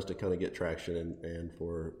bit for us to kind of get traction and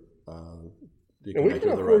for the and we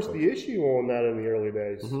kind of forced the issue on that in the early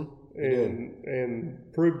days. Mm-hmm.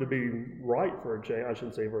 And proved to be right for a change. I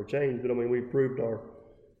shouldn't say for a change, but I mean, we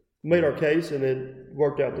made our case, and it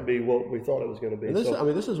worked out to be what we thought it was going to be. And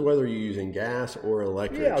this is whether you're using gas or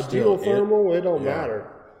electric. Yeah, geothermal, it don't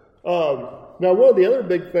matter. Now, one of the other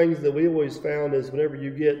big things that we always found is whenever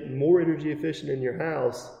you get more energy efficient in your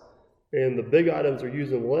house and the big items are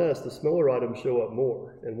using less, the smaller items show up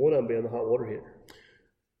more, and one of them being the hot water heater.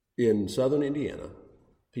 In southern Indiana,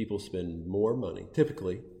 people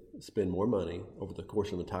typically spend more money over the course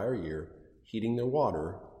of an entire year heating their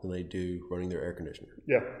water than they do running their air conditioner.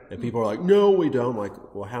 Yeah. And people are like, no, we don't. I'm like,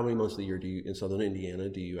 well, how many months of the year in southern Indiana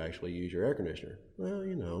do you actually use your air conditioner? Well,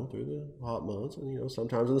 through the hot months and,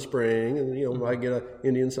 sometimes in the spring and, might get an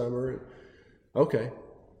Indian summer. Okay.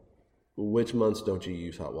 Which months don't you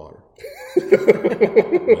use hot water?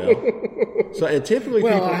 Typically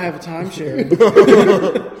I have a timeshare.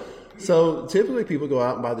 So typically people go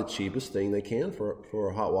out and buy the cheapest thing they can for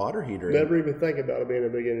a hot water heater. Never even think about it being a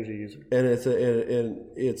big energy user. And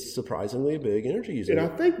it's surprisingly a big energy user. And I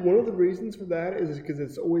think one of the reasons for that is because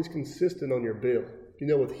it's always consistent on your bill. You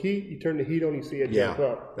know, with heat, you turn the heat on, you see it jump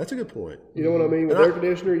up. That's a good point. You know what I mean? With air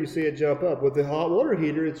conditioner, you see it jump up. With the hot water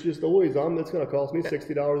heater, it's just always on. It's going to cost me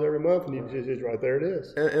 $60 every month, and just right there it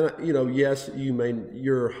is. And you know, yes,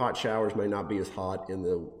 your hot showers may not be as hot in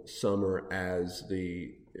the summer as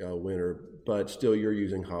the winter, but still you're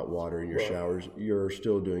using hot water in your showers. You're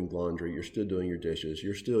still doing laundry. You're still doing your dishes.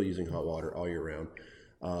 You're still using hot water all year round.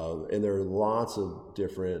 And there are lots of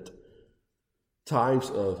different types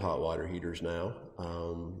of hot water heaters now.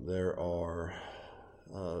 There are,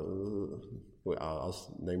 I'll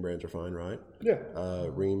name brands are fine, right? Yeah.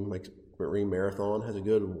 Rheem Marathon has a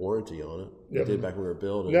good warranty on it. They did back when we were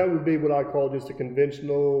building. That would be what I call just a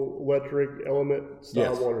conventional electric element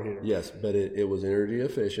style water heater. Yes, but it was energy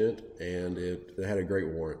efficient and it had a great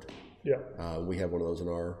warranty. Yeah. We have one of those in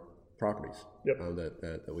our properties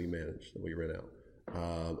that we manage, that we rent out.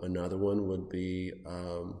 Another one would be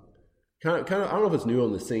kind of. I don't know if it's new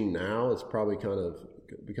on the scene now. It's probably kind of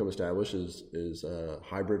become established is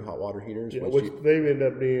hybrid hot water heaters. Yeah, which they end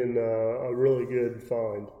up being a really good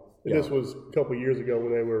find. And this was a couple of years ago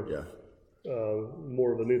when they were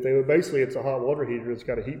more of a new thing. But basically, it's a hot water heater. It's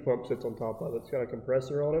got a heat pump sits on top of it. It's got a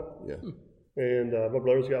compressor on it. Yeah. And my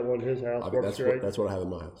brother's got one in his house. That's what I have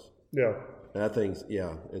in my house. Yeah. And that thing's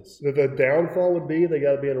it's the downfall would be they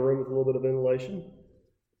got to be in a room with a little bit of ventilation.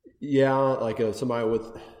 Yeah, like somebody with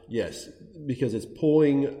because it's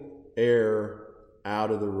pulling air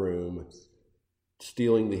out of the room,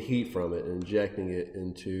 stealing the heat from it and injecting it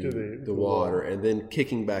into the water, and then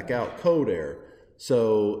kicking back out cold air.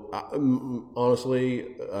 So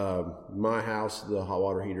honestly, my house, the hot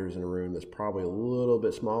water heater is in a room that's probably a little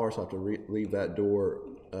bit smaller, so I have to leave that door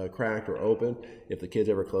cracked or open. If the kids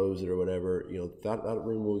ever close it or whatever, that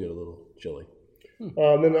room will get a little chilly.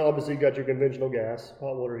 Then obviously you got your conventional gas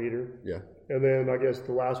hot water heater. Yeah. And then I guess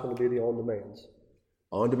the last one would be the on-demands.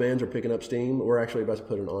 On-demands are picking up steam. We're actually about to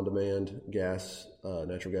put an on-demand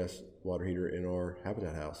natural gas water heater in our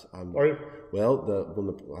Habitat house. Are you? Well,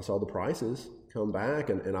 when I saw the prices come back,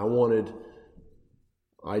 and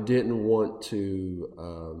I didn't want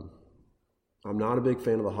to. I'm not a big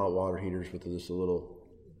fan of the hot water heaters with just a little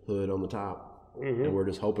hood on the top, and we're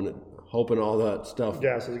just hoping all that stuff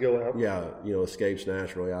gases go out. Yeah, escapes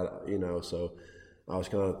naturally. So. I was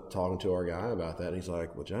kind of talking to our guy about that, and he's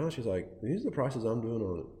like, "Well, Josh," he's like, "these are the prices I'm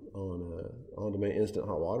doing on demand instant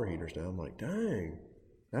hot water heaters now." I'm like, "Dang,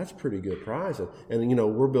 that's a pretty good price."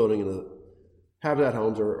 And we're building in a Habitat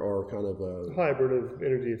homes are kind of a hybrid of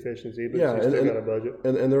energy efficiency, but you still got a budget,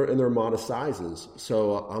 and they're modest sizes.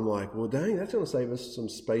 So I'm like, "Well, dang, that's going to save us some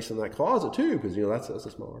space in that closet too, because that's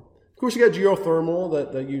a smaller." Of course, you got geothermal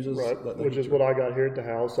that uses which is what I got here at the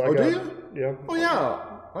house. Do you? Yeah. Oh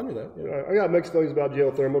yeah. I knew that. Yeah. I got mixed feelings about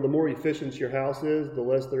geothermal. The more efficient your house is, the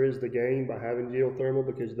less there is to gain by having geothermal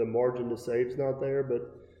because the margin to save's not there.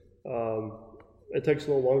 But it takes a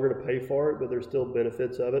little longer to pay for it, but there's still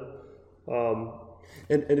benefits of it.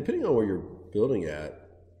 And depending on where you're building at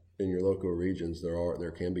in your local regions,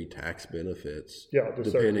 there can be tax benefits. Yeah,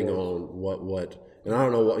 depending on what. And I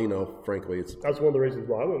don't know what frankly, that's one of the reasons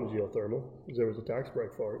why I went with geothermal because there was a tax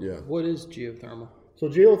break for it. Yeah. What is geothermal? So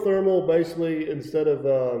geothermal basically, instead of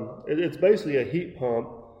it's basically a heat pump,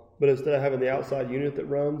 but instead of having the outside unit that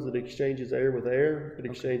runs, it exchanges air with air. It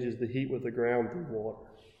exchanges the heat with the ground through water.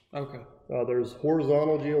 Okay. There's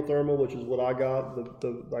horizontal geothermal, which is what I got.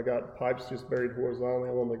 I got pipes just buried horizontally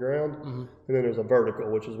on the ground, and then there's a vertical,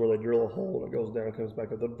 which is where they drill a hole and it goes down and comes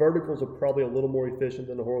back up. The verticals are probably a little more efficient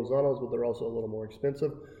than the horizontals, but they're also a little more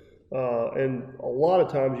expensive. And a lot of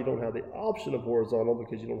times you don't have the option of horizontal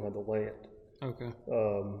because you don't have the land. Okay.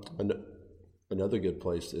 Another good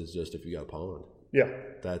place is just if you got a pond. Yeah.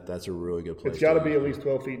 That's a really good place. It's got to be at least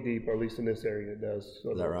 12 feet deep, or at least in this area it does.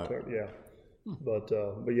 So is that right? Yeah. But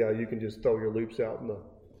yeah, you can just throw your loops out in the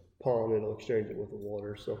pond and it'll exchange it with the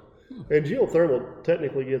water. So, and geothermal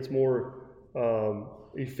technically gets more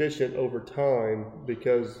efficient over time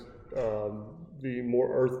because the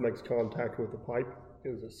more earth makes contact with the pipe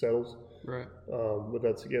as it settles. Right. But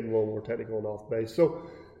that's getting a little more technical and off base.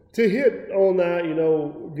 So to hit on that,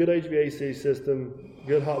 good HVAC system,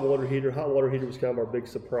 good hot water heater. Hot water heater was kind of our big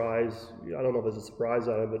surprise. I don't know if it's a surprise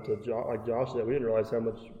item, but like Josh said, we didn't realize how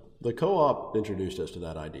much. The co-op introduced us to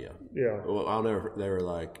that idea. Yeah. Well, they were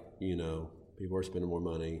like, people are spending more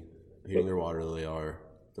money heating their water than they are.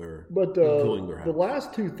 They're cooling their house. The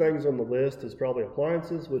last two things on the list is probably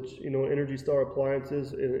appliances, which, Energy Star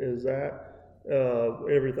appliances is that.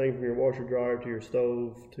 Everything from your washer dryer to your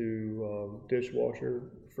stove to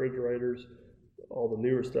dishwasher, refrigerators, all the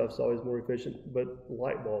newer stuff's always more efficient. But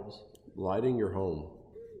light bulbs. Lighting your home.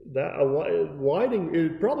 lighting,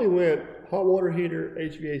 it probably went hot water heater,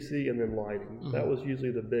 HVAC, and then lighting. Mm-hmm. That was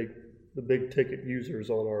usually the big ticket users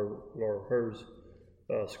on our HERS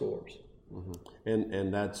scores. Mm-hmm.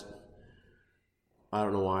 And that's, I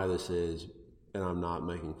don't know why this is, and I'm not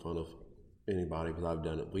making fun of anybody because I've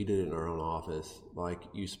done it. We did it in our own office. Like,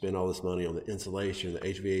 you spend all this money on the insulation, the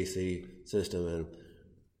HVAC system, and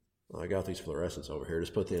I got these fluorescents over here.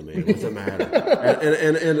 Just put them in. What's it matter?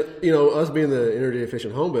 and you know, us being the energy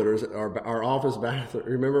efficient home builders, our office bathroom.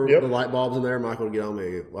 Remember the light bulbs in there? Michael would get on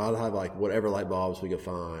me. Well, I'd have like whatever light bulbs we could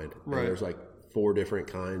find. Right. And there's like 4 different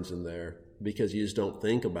kinds in there because you just don't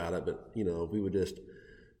think about it. But you know, we would just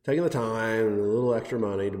taking the time and a little extra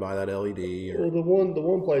money to buy that LED. Well, the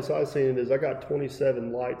one place I seen it is I got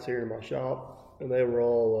 27 lights here in my shop, and they were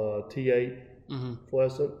all T8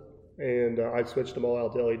 fluorescent. And I switched them all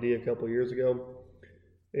out to LED a couple of years ago,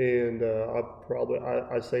 and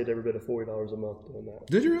I saved every bit of $40 a month doing that.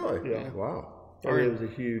 Did you really? Yeah. Wow. It was a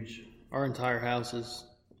huge. Our entire house is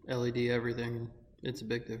LED everything. It's a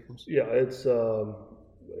big difference. Yeah, it's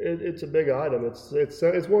a big item. It's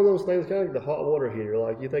one of those things, kind of like the hot water heater.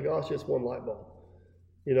 Like, you think, oh, it's just one light bulb,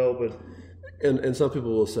 you know, but. And some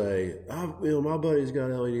people will say, oh, you know, my buddy's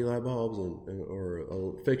got LED light bulbs or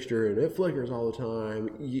a fixture and it flickers all the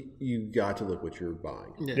time. You got to look what you're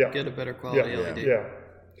buying. Yeah, get a better quality LED. Yeah.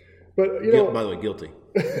 But, you know. By the way, guilty.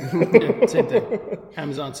 Yeah, same thing.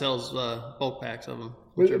 Amazon sells bulk packs of them,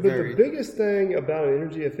 which are very. But the biggest thing about an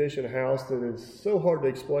energy efficient house that is so hard to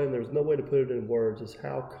explain, there's no way to put it in words, is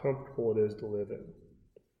how comfortable it is to live in.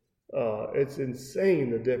 It's insane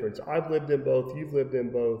the difference. I've lived in both. You've lived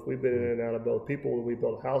in both. We've been in and out of both. People that we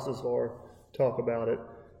built houses for talk about it.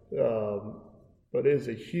 But it is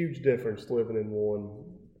a huge difference living in one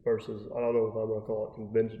versus, I don't know if I'm going to call it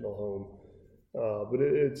conventional home. But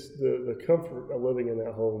it's the comfort of living in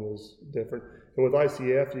that home is different. And with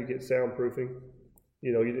ICF, you get soundproofing.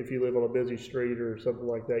 You know, if you live on a busy street or something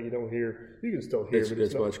like that, you can still hear.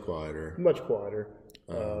 It's much quieter. Much quieter.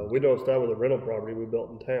 We noticed that with a rental property we built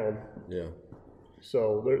in town. Yeah.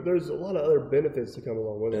 So there's a lot of other benefits to come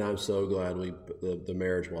along with it. And I'm so glad the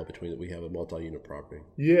marriage wall between that we have a multi-unit property.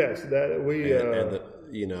 Yes, that we.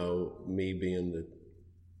 You know, me being the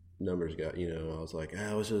numbers guy, you know, I was like,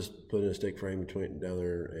 let's just put in a stick frame down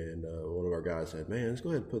there. And one of our guys said, man, let's go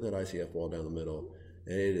ahead and put that ICF wall down the middle.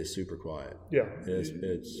 And it is super quiet. Yeah.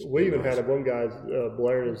 We even had one guy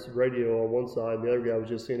blaring his radio on one side, and the other guy was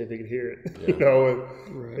just seeing if he could hear it. Yeah. You know,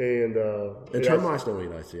 and termites don't eat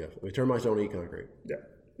ICF. Termites don't eat concrete. Yeah.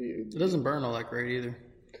 It doesn't burn all that great either.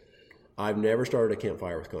 I've never started a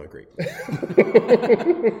campfire with concrete.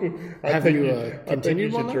 Have you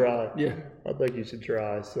continued on that? Try. Yeah. I think you should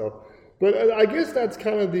try. So, but I guess that's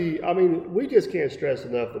kind of we just can't stress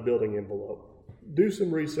enough the building envelope. Do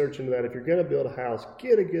some research into that. If you're going to build a house,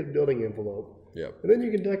 get a good building envelope. Yep. And then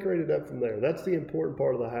you can decorate it up from there. That's the important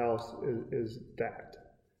part of the house is that.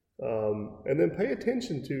 And then pay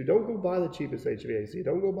attention to, don't go buy the cheapest HVAC.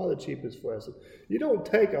 Don't go buy the cheapest fluorescent. You don't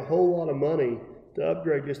take a whole lot of money to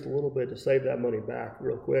upgrade just a little bit to save that money back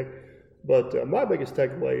real quick. But my biggest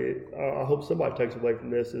takeaway, I hope somebody takes away from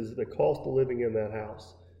this, is the cost of living in that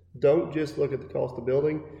house. Don't just look at the cost of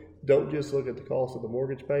building. Don't just look at the cost of the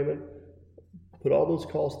mortgage payment. Put all those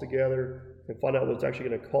costs together and find out what's actually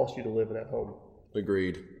going to cost you to live in that home.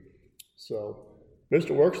 Agreed. So,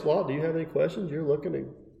 Mr. Workslot, do you have any questions? You're looking to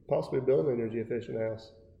possibly build an energy efficient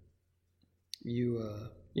house. You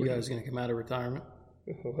guys going to come out of retirement?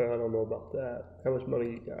 Well, I don't know about that. How much money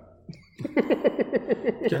you got?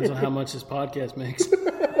 Depends on how much this podcast makes.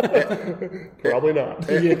 Probably not.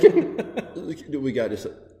 We got just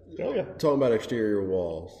talking about exterior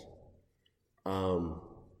walls.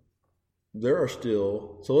 There are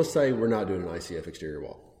still, so let's say we're not doing an ICF exterior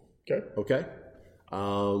wall. Okay.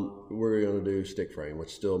 We're going to do stick frame,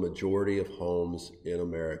 which still a majority of homes in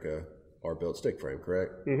America are built stick frame,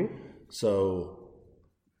 correct? Mm-hmm. So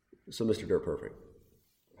Mr. Dirt Perfect,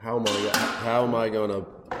 how am I going to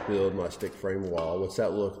build my stick frame wall? What's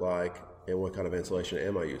that look like, and what kind of insulation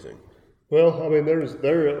am I using? Well, I mean,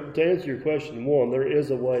 to answer your question, one, there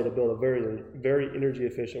is a way to build a very, very energy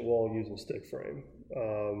efficient wall using stick frame.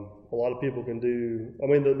 A lot of people can do,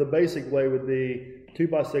 the basic way would be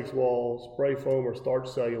 2x6 walls, spray foam or starch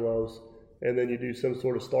cellulose, and then you do some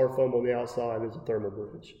sort of star foam on the outside as a thermal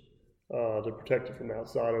bridge to protect it from the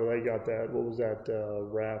outside. And they got that, what was that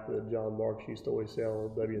wrap that John Marks used to always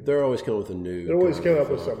sell? They're always coming with a new. They're always coming up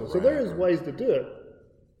with something. So there is ways to do it.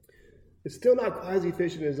 It's still not quite as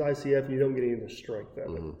efficient as ICF, and you don't get any of the strength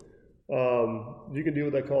of it. You can do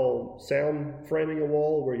what they call sound framing a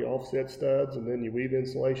wall, where you offset studs and then you weave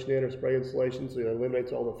insulation in or spray insulation, so it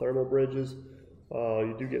eliminates all the thermal bridges.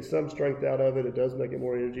 You do get some strength out of it. It does make it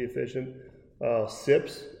more energy efficient.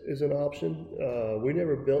 SIPs is an option. We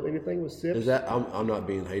never built anything with SIPs. Is that? I'm not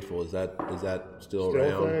being hateful. Is that still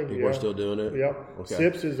around? Thing, People are still doing it. Yep. Okay.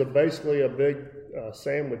 SIPs is basically a big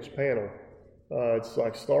sandwich panel. It's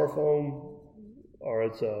like styrofoam, or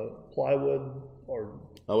it's a plywood, or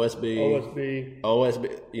OSB.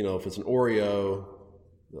 You know, if it's an Oreo,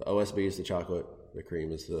 the OSB is the chocolate, the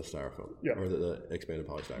cream is the styrofoam, or the expanded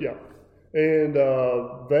polystyrene. Yeah, and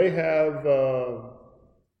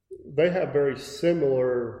they have very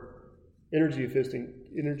similar energy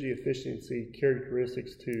efficiency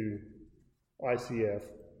characteristics to ICF.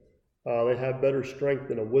 They have better strength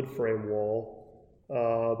than a wood frame wall,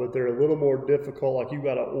 but they're a little more difficult. Like you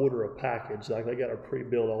got to order a package. Like they got to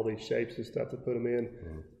pre-build all these shapes and stuff to put them in.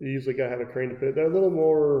 You usually got to have a crane to put it. They're a little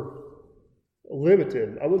more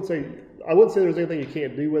limited. I wouldn't say there's anything you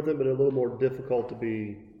can't do with it, but they're a little more difficult to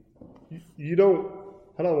be. You don't.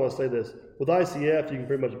 I don't want to say this. With ICF, you can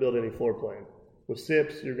pretty much build any floor plan. With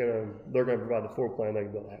SIPs, they're gonna provide the floor plan they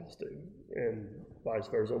can build a house to, and vice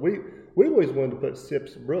versa. We always wanted to put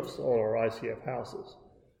SIPs roofs on our ICF houses.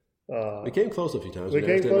 We came close a few times. We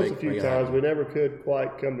came close a few times. We never could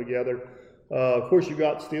quite come together. Of course, you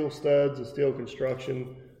got steel studs and steel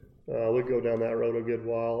construction. We go down that road a good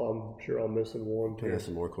while. I'm sure I'm missing one. Can I ask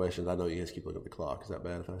some more questions? I know you guys keep looking at the clock. Is that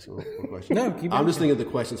bad if I ask you more questions? No, keep I'm just thinking of the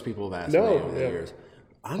questions people have asked me over the years.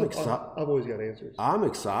 I've always got answers. I'm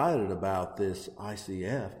excited about this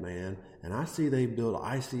ICF, man, and I see they build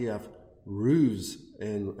ICF roofs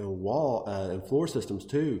and wall and floor systems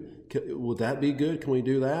too. Would that be good? Can we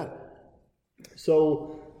do that?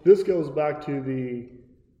 So this goes back to the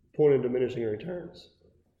point of diminishing returns,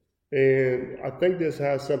 and I think this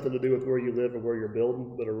has something to do with where you live and where you're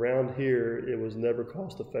building. But around here, it was never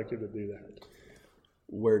cost effective to do that.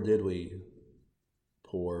 Where did we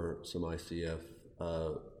pour some ICF?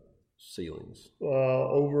 Ceilings.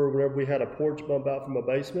 Over whenever we had a porch bump out from a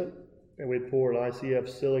basement, and we'd pour an ICF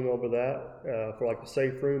ceiling over that for like a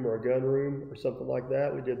safe room or a gun room or something like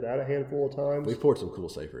that. We did that a handful of times. We poured some cool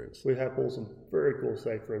safe rooms. We have pulled some very cool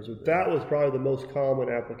safe rooms. But that was probably the most common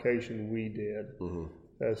application we did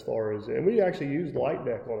as far as, and we actually used Light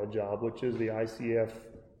Deck on a job, which is the ICF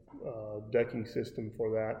decking system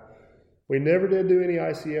for that. We never did do any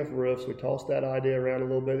ICF roofs. We tossed that idea around a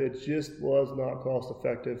little bit. It just was not cost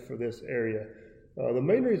effective for this area. The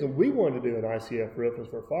main reason we wanted to do an ICF roof was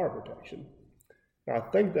for fire protection. I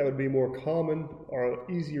think that would be more common or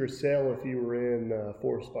easier sell if you were in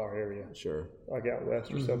forest fire area. Sure. Like out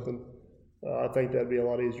west or something. I think that'd be a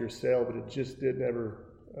lot easier sell, but it just didn't ever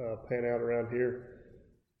pan out around here.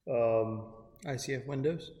 ICF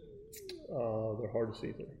windows? They're hard to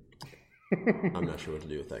see through. I'm not sure what to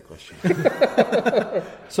do with that question.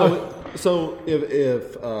 So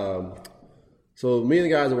me and the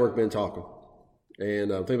guys at work been talking, and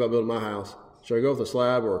I'm thinking about building my house. Should I go with a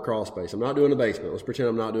slab or a crawl space? I'm not doing a basement. Let's pretend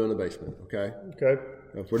I'm not doing a basement. Okay. Okay.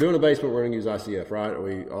 If we're doing a basement, we're going to use ICF, right? Are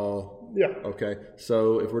we all? Yeah. Okay.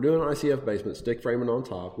 So if we're doing an ICF basement, stick framing on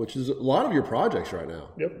top, which is a lot of your projects right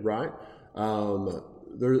now. Yep. Right.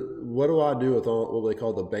 What do I do with what they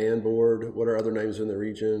call the band board? What are other names in the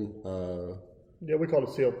region? Yeah, we call it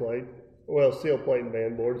a seal plate. Well, seal plate and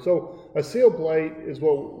band board. So a seal plate is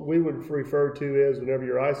what we would refer to as whenever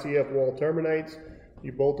your ICF wall terminates,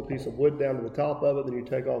 you bolt a piece of wood down to the top of it, then you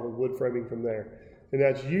take off with wood framing from there. And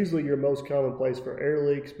that's usually your most common place for air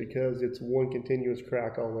leaks because it's one continuous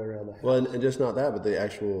crack all the way around the house. Well, and just not that, but the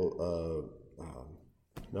actual,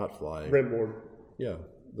 not fly. Rim board. Yeah.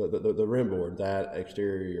 The rim board, that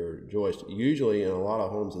exterior joist, usually in a lot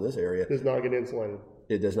of homes in this area, does not get insulated.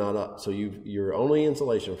 It does not up. So your only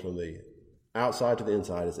insulation from the outside to the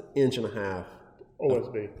inside is 1.5 inches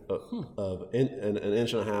OSB. An 1.5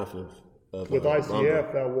 inches of with ICF, lumber.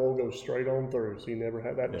 that wall goes straight on through, so you never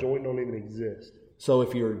have that joint don't even exist. So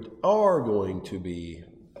if you are going to be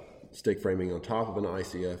stick framing on top of an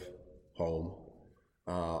ICF home,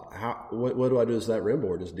 what do I do with that rim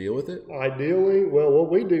board? Just deal with it? Ideally, well, what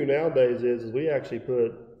we do nowadays is we actually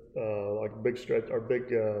put like big stretch or big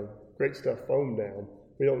great stuff foam down.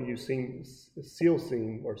 We don't use seal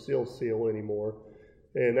seam or seal anymore,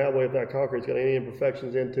 and that way, if that concrete's got any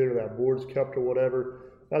imperfections into it or that board's cupped or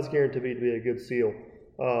whatever, that's guaranteed to be a good seal.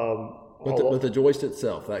 But the joist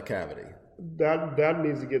itself, that cavity, that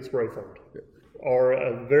needs to get spray foamed, or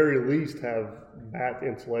at very least have bath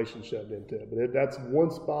insulation shoved into it. But that's one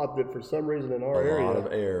spot that for some reason in our area, a lot of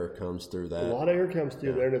air comes through that. A lot of air comes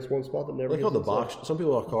through there, and it's one spot that never gets the box. Some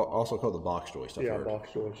people also call the box joist. I've heard.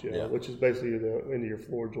 Box joist, which is basically the end of your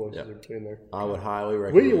floor joist in between there. I would highly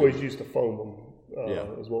recommend. We always used to foam them,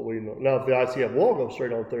 is what we know. Now, if the ICF wall goes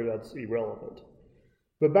straight on through, that's irrelevant.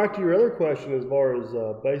 But back to your other question, as far as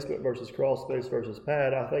basement versus crawl space versus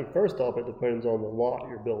pad, I think first off it depends on the lot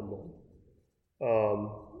you're building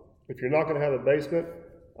on. If you're not going to have a basement,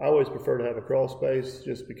 I always prefer to have a crawl space,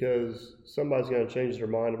 just because somebody's going to change their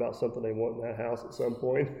mind about something they want in that house at some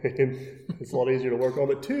point, and it's a lot easier to work on.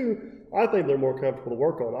 But two, I think they're more comfortable to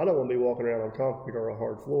work on. I don't want to be walking around on concrete or a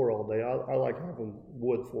hard floor all day. I like having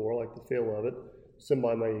wood floor. I like the feel of it.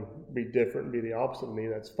 Somebody may be different and be the opposite of me.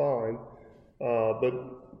 That's fine. But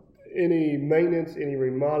any maintenance, any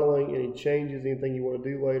remodeling, any changes, anything you want to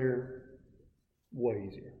do later, way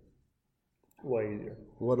easier. Way easier.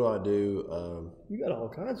 What do I do? You got all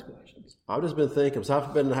kinds of questions. I've just been thinking, so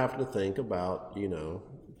I've been having to think about,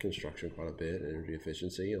 construction quite a bit, energy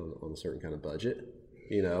efficiency on a certain kind of budget,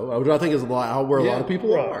 which I think is where a lot of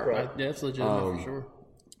people are. Right. Yeah, it's legitimate for sure.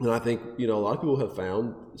 And I think, a lot of people have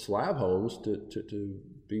found slab homes to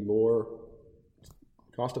be more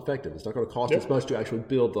cost effective. It's not going to cost as much to actually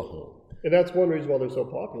build the home. And that's one reason why they're so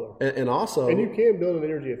popular. And also... And you can build an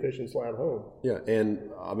energy efficient slab home. Yeah,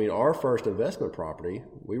 and our first investment property,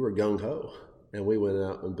 we were gung-ho. And we went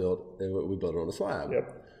out and built it on a slab.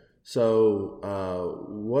 Yep. So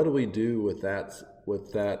what do we do with that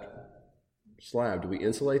slab? Do we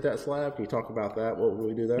insulate that slab? Can you talk about that? What would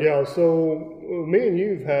we do there? Yeah, so me and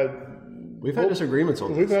you've had... We've had disagreements on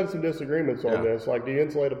this. We've had some disagreements on this. Like, do you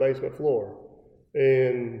insulate a basement floor?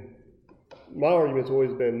 And my argument's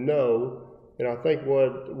always been no. And I think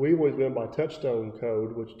what we've always been by Touchstone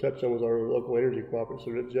code, which Touchstone was our local energy cooperative,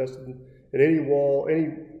 so that just in any wall, any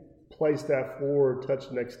place that floor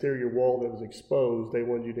touched an exterior wall that was exposed, they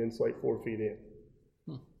wanted you to insulate 4 feet in.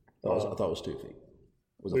 I thought it was 2 feet.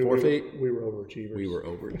 Was it 4 feet? We were overachievers. We were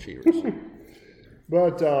overachievers.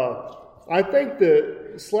 But I think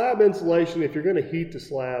the slab insulation, if you're going to heat the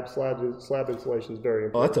slab insulation is very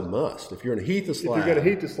important. Oh, that's a must. If you're going to heat the slab. If you're going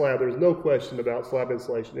to heat the slab, there's no question about slab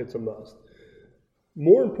insulation. It's a must.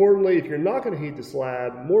 More importantly, if you're not going to heat the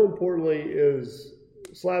slab, more importantly is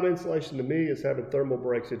slab insulation to me is having thermal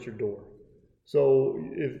breaks at your door. So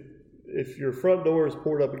if your front door is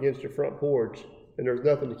poured up against your front porch and there's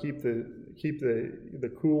nothing to keep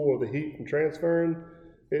the cool or the heat from transferring,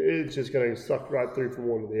 it's just going to suck right through from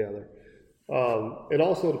one to the other. It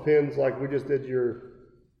also depends, like we just did your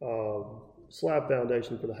slab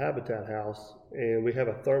foundation for the Habitat house, and we have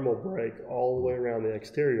a thermal break all the way around the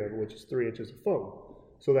exterior of it, which is 3 inches of foam.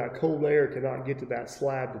 So that cold air cannot get to that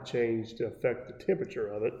slab to change to affect the temperature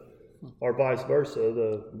of it, or vice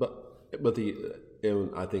versa. And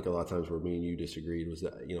I think a lot of times where me and you disagreed was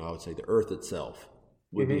that, I would say the earth itself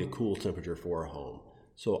would be a cool temperature for a home.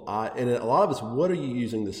 So and a lot of it's, what are you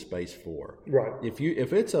using this space for? Right.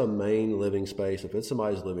 If it's a main living space, if it's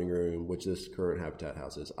somebody's living room, which this current Habitat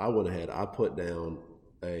house is, I went ahead, I put down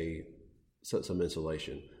some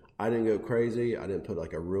insulation. I didn't go crazy. I didn't put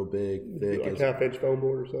like a real big, thick, like half-inch foam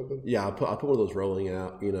board or something. Yeah, I put one of those rolling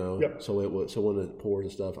out, Yep. So when it pours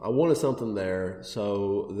and stuff, I wanted something there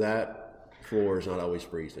so that floor is not always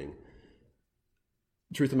freezing.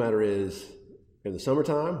 Truth of the matter is, in the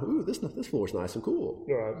summertime, this floor is nice and cool.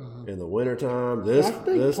 Right. In the wintertime, I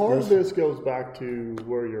think part of this goes back to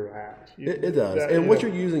where you're at. It does, and what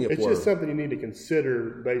you're using it for. It's just something you need to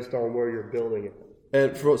consider based on where you're building it.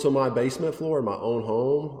 And so my basement floor in my own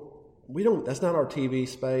home, that's not our TV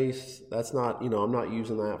space. That's not, I'm not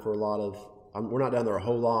using that for a lot of, we're not down there a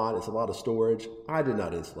whole lot. It's a lot of storage. I did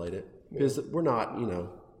not insulate it because we're not,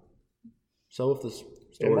 so if the storage.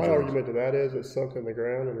 And my argument to that is it's sunk in the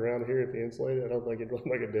ground, and around here, if you insulate it, I don't think it would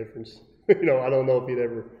make a difference. I don't know if you'd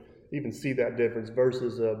ever even see that difference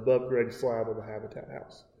versus a above grade slab of a Habitat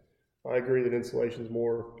house. I agree that insulation is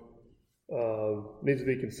more, needs to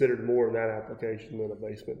be considered more in that application than a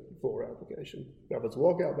basement floor application. Now, if it's a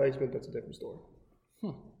walkout basement, that's a different story.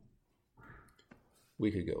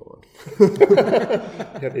 We could go on.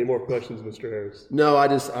 Have any more questions, Mr. Harris? No, I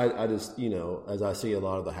just, as I see a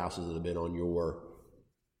lot of the houses that have been on your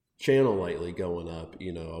channel lately going up,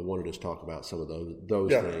 I wanted to just talk about some of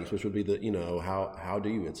those things, which would be how do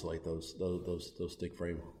you insulate those stick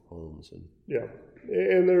frame homes? And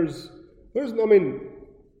and there's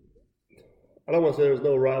I don't want to say there's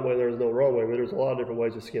no right way, there's no wrong way, but there's a lot of different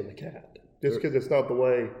ways to skin the cat. Just because it's not the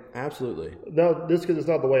way. Absolutely. No, just because it's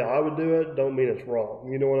not the way I would do it, don't mean it's wrong.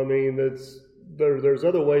 You know what I mean? There's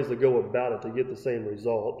other ways to go about it to get the same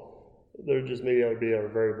result. There just may be other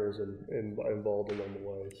variables involved along the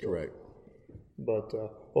way. So. Correct. But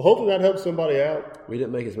hopefully that helps somebody out. We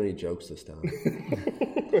didn't make as many jokes this time.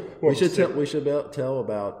 We should tell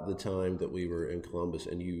about the time that we were in Columbus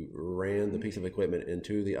and you ran the piece of equipment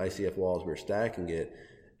into the ICF walls. We were stacking it,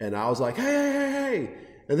 and I was like, "Hey!"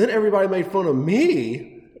 And then everybody made fun of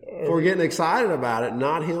me for getting excited about it,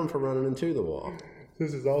 not him for running into the wall.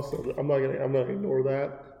 This is also, I'm not gonna ignore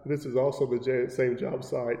that. This is also the same job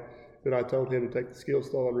site that I told him to take the skill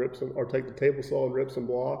saw and rip some, or take the table saw and rip some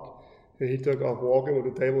block. And he took off walking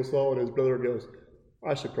with the table saw, and his brother goes,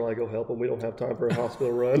 I should probably go help him. We don't have time for a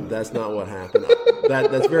hospital run. That's not what happened.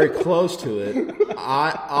 That's very close to it.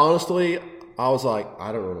 I was like,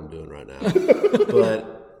 I don't know what I'm doing right now.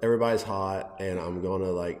 But everybody's hot, and I'm going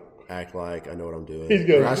to act like I know what I'm doing. He's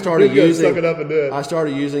going to suck it up and do it. I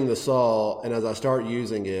started using the saw, and as I start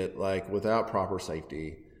using it, without proper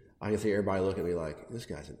safety, I can see everybody looking at me like, this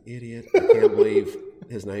guy's an idiot. I can't believe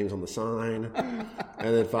his name's on the sign.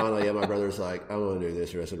 And then finally, my brother's like, I'm going to do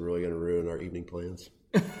this, or else it's really going to ruin our evening plans.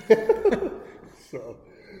 So,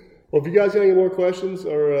 well, if you guys got any more questions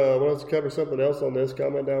or want us to cover something else on this,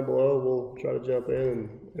 comment down below. We'll try to jump in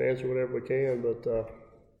and answer whatever we can. But,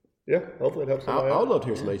 yeah, hopefully it helps somebody I out. would love to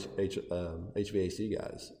hear some HVAC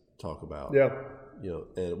guys talk about, yeah,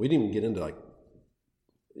 and we didn't even get into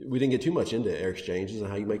we didn't get too much into air exchanges and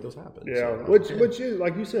how you make those happen. Yeah, so, which is,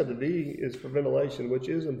 like you said, the V is for ventilation, which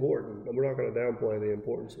is important, and we're not going to downplay the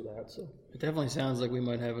importance of that. So it definitely sounds like we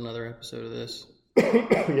might have another episode of this.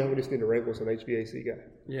 Yeah, we just need to wrangle some HVAC guy.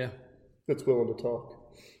 Yeah, that's willing to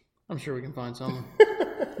talk. I'm sure we can find someone.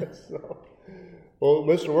 So, well,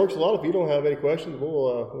 Mr. Works a lot. If you don't have any questions,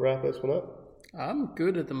 we'll wrap this one up. I'm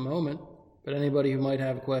good at the moment, but anybody who might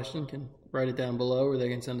have a question can write it down below, or they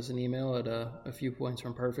can send us an email at a few points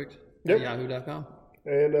from perfect at yahoo.com.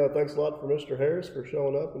 And thanks a lot for Mr. Harris for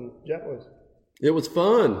showing up and chatting with us. It was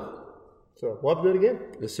fun. So we'll have to do it again.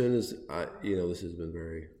 As soon as this has been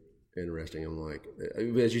very interesting. I'm like,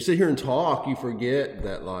 as you sit here and talk, you forget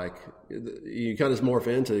that you kind of morph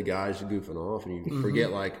into guys goofing off, and you forget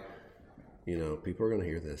people are going to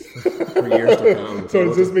hear this for years to come. So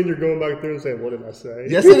does this mean you're going back through and saying, what did I say?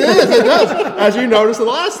 Yes, it is. It does. As you noticed the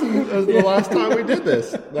last time we did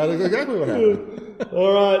this. That is exactly what happened.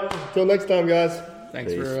 All right. Until next time, guys.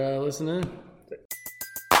 Thanks for listening.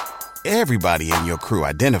 Everybody in your crew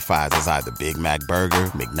identifies as either Big Mac Burger,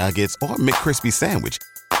 McNuggets, or McCrispy Sandwich.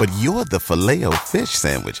 But you're the Filet-O-Fish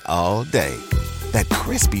Sandwich all day. That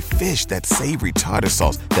crispy fish, that savory tartar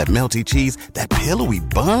sauce, that melty cheese, that pillowy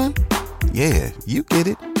bun. Yeah, you get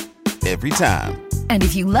it. Every time. And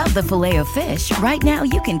if you love the Filet-O-Fish, right now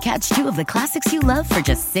you can catch two of the classics you love for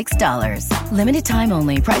just $6. Limited time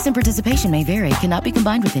only. Price and participation may vary. Cannot be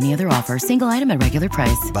combined with any other offer. Single item at regular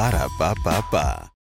price. Ba-da-ba-ba-ba.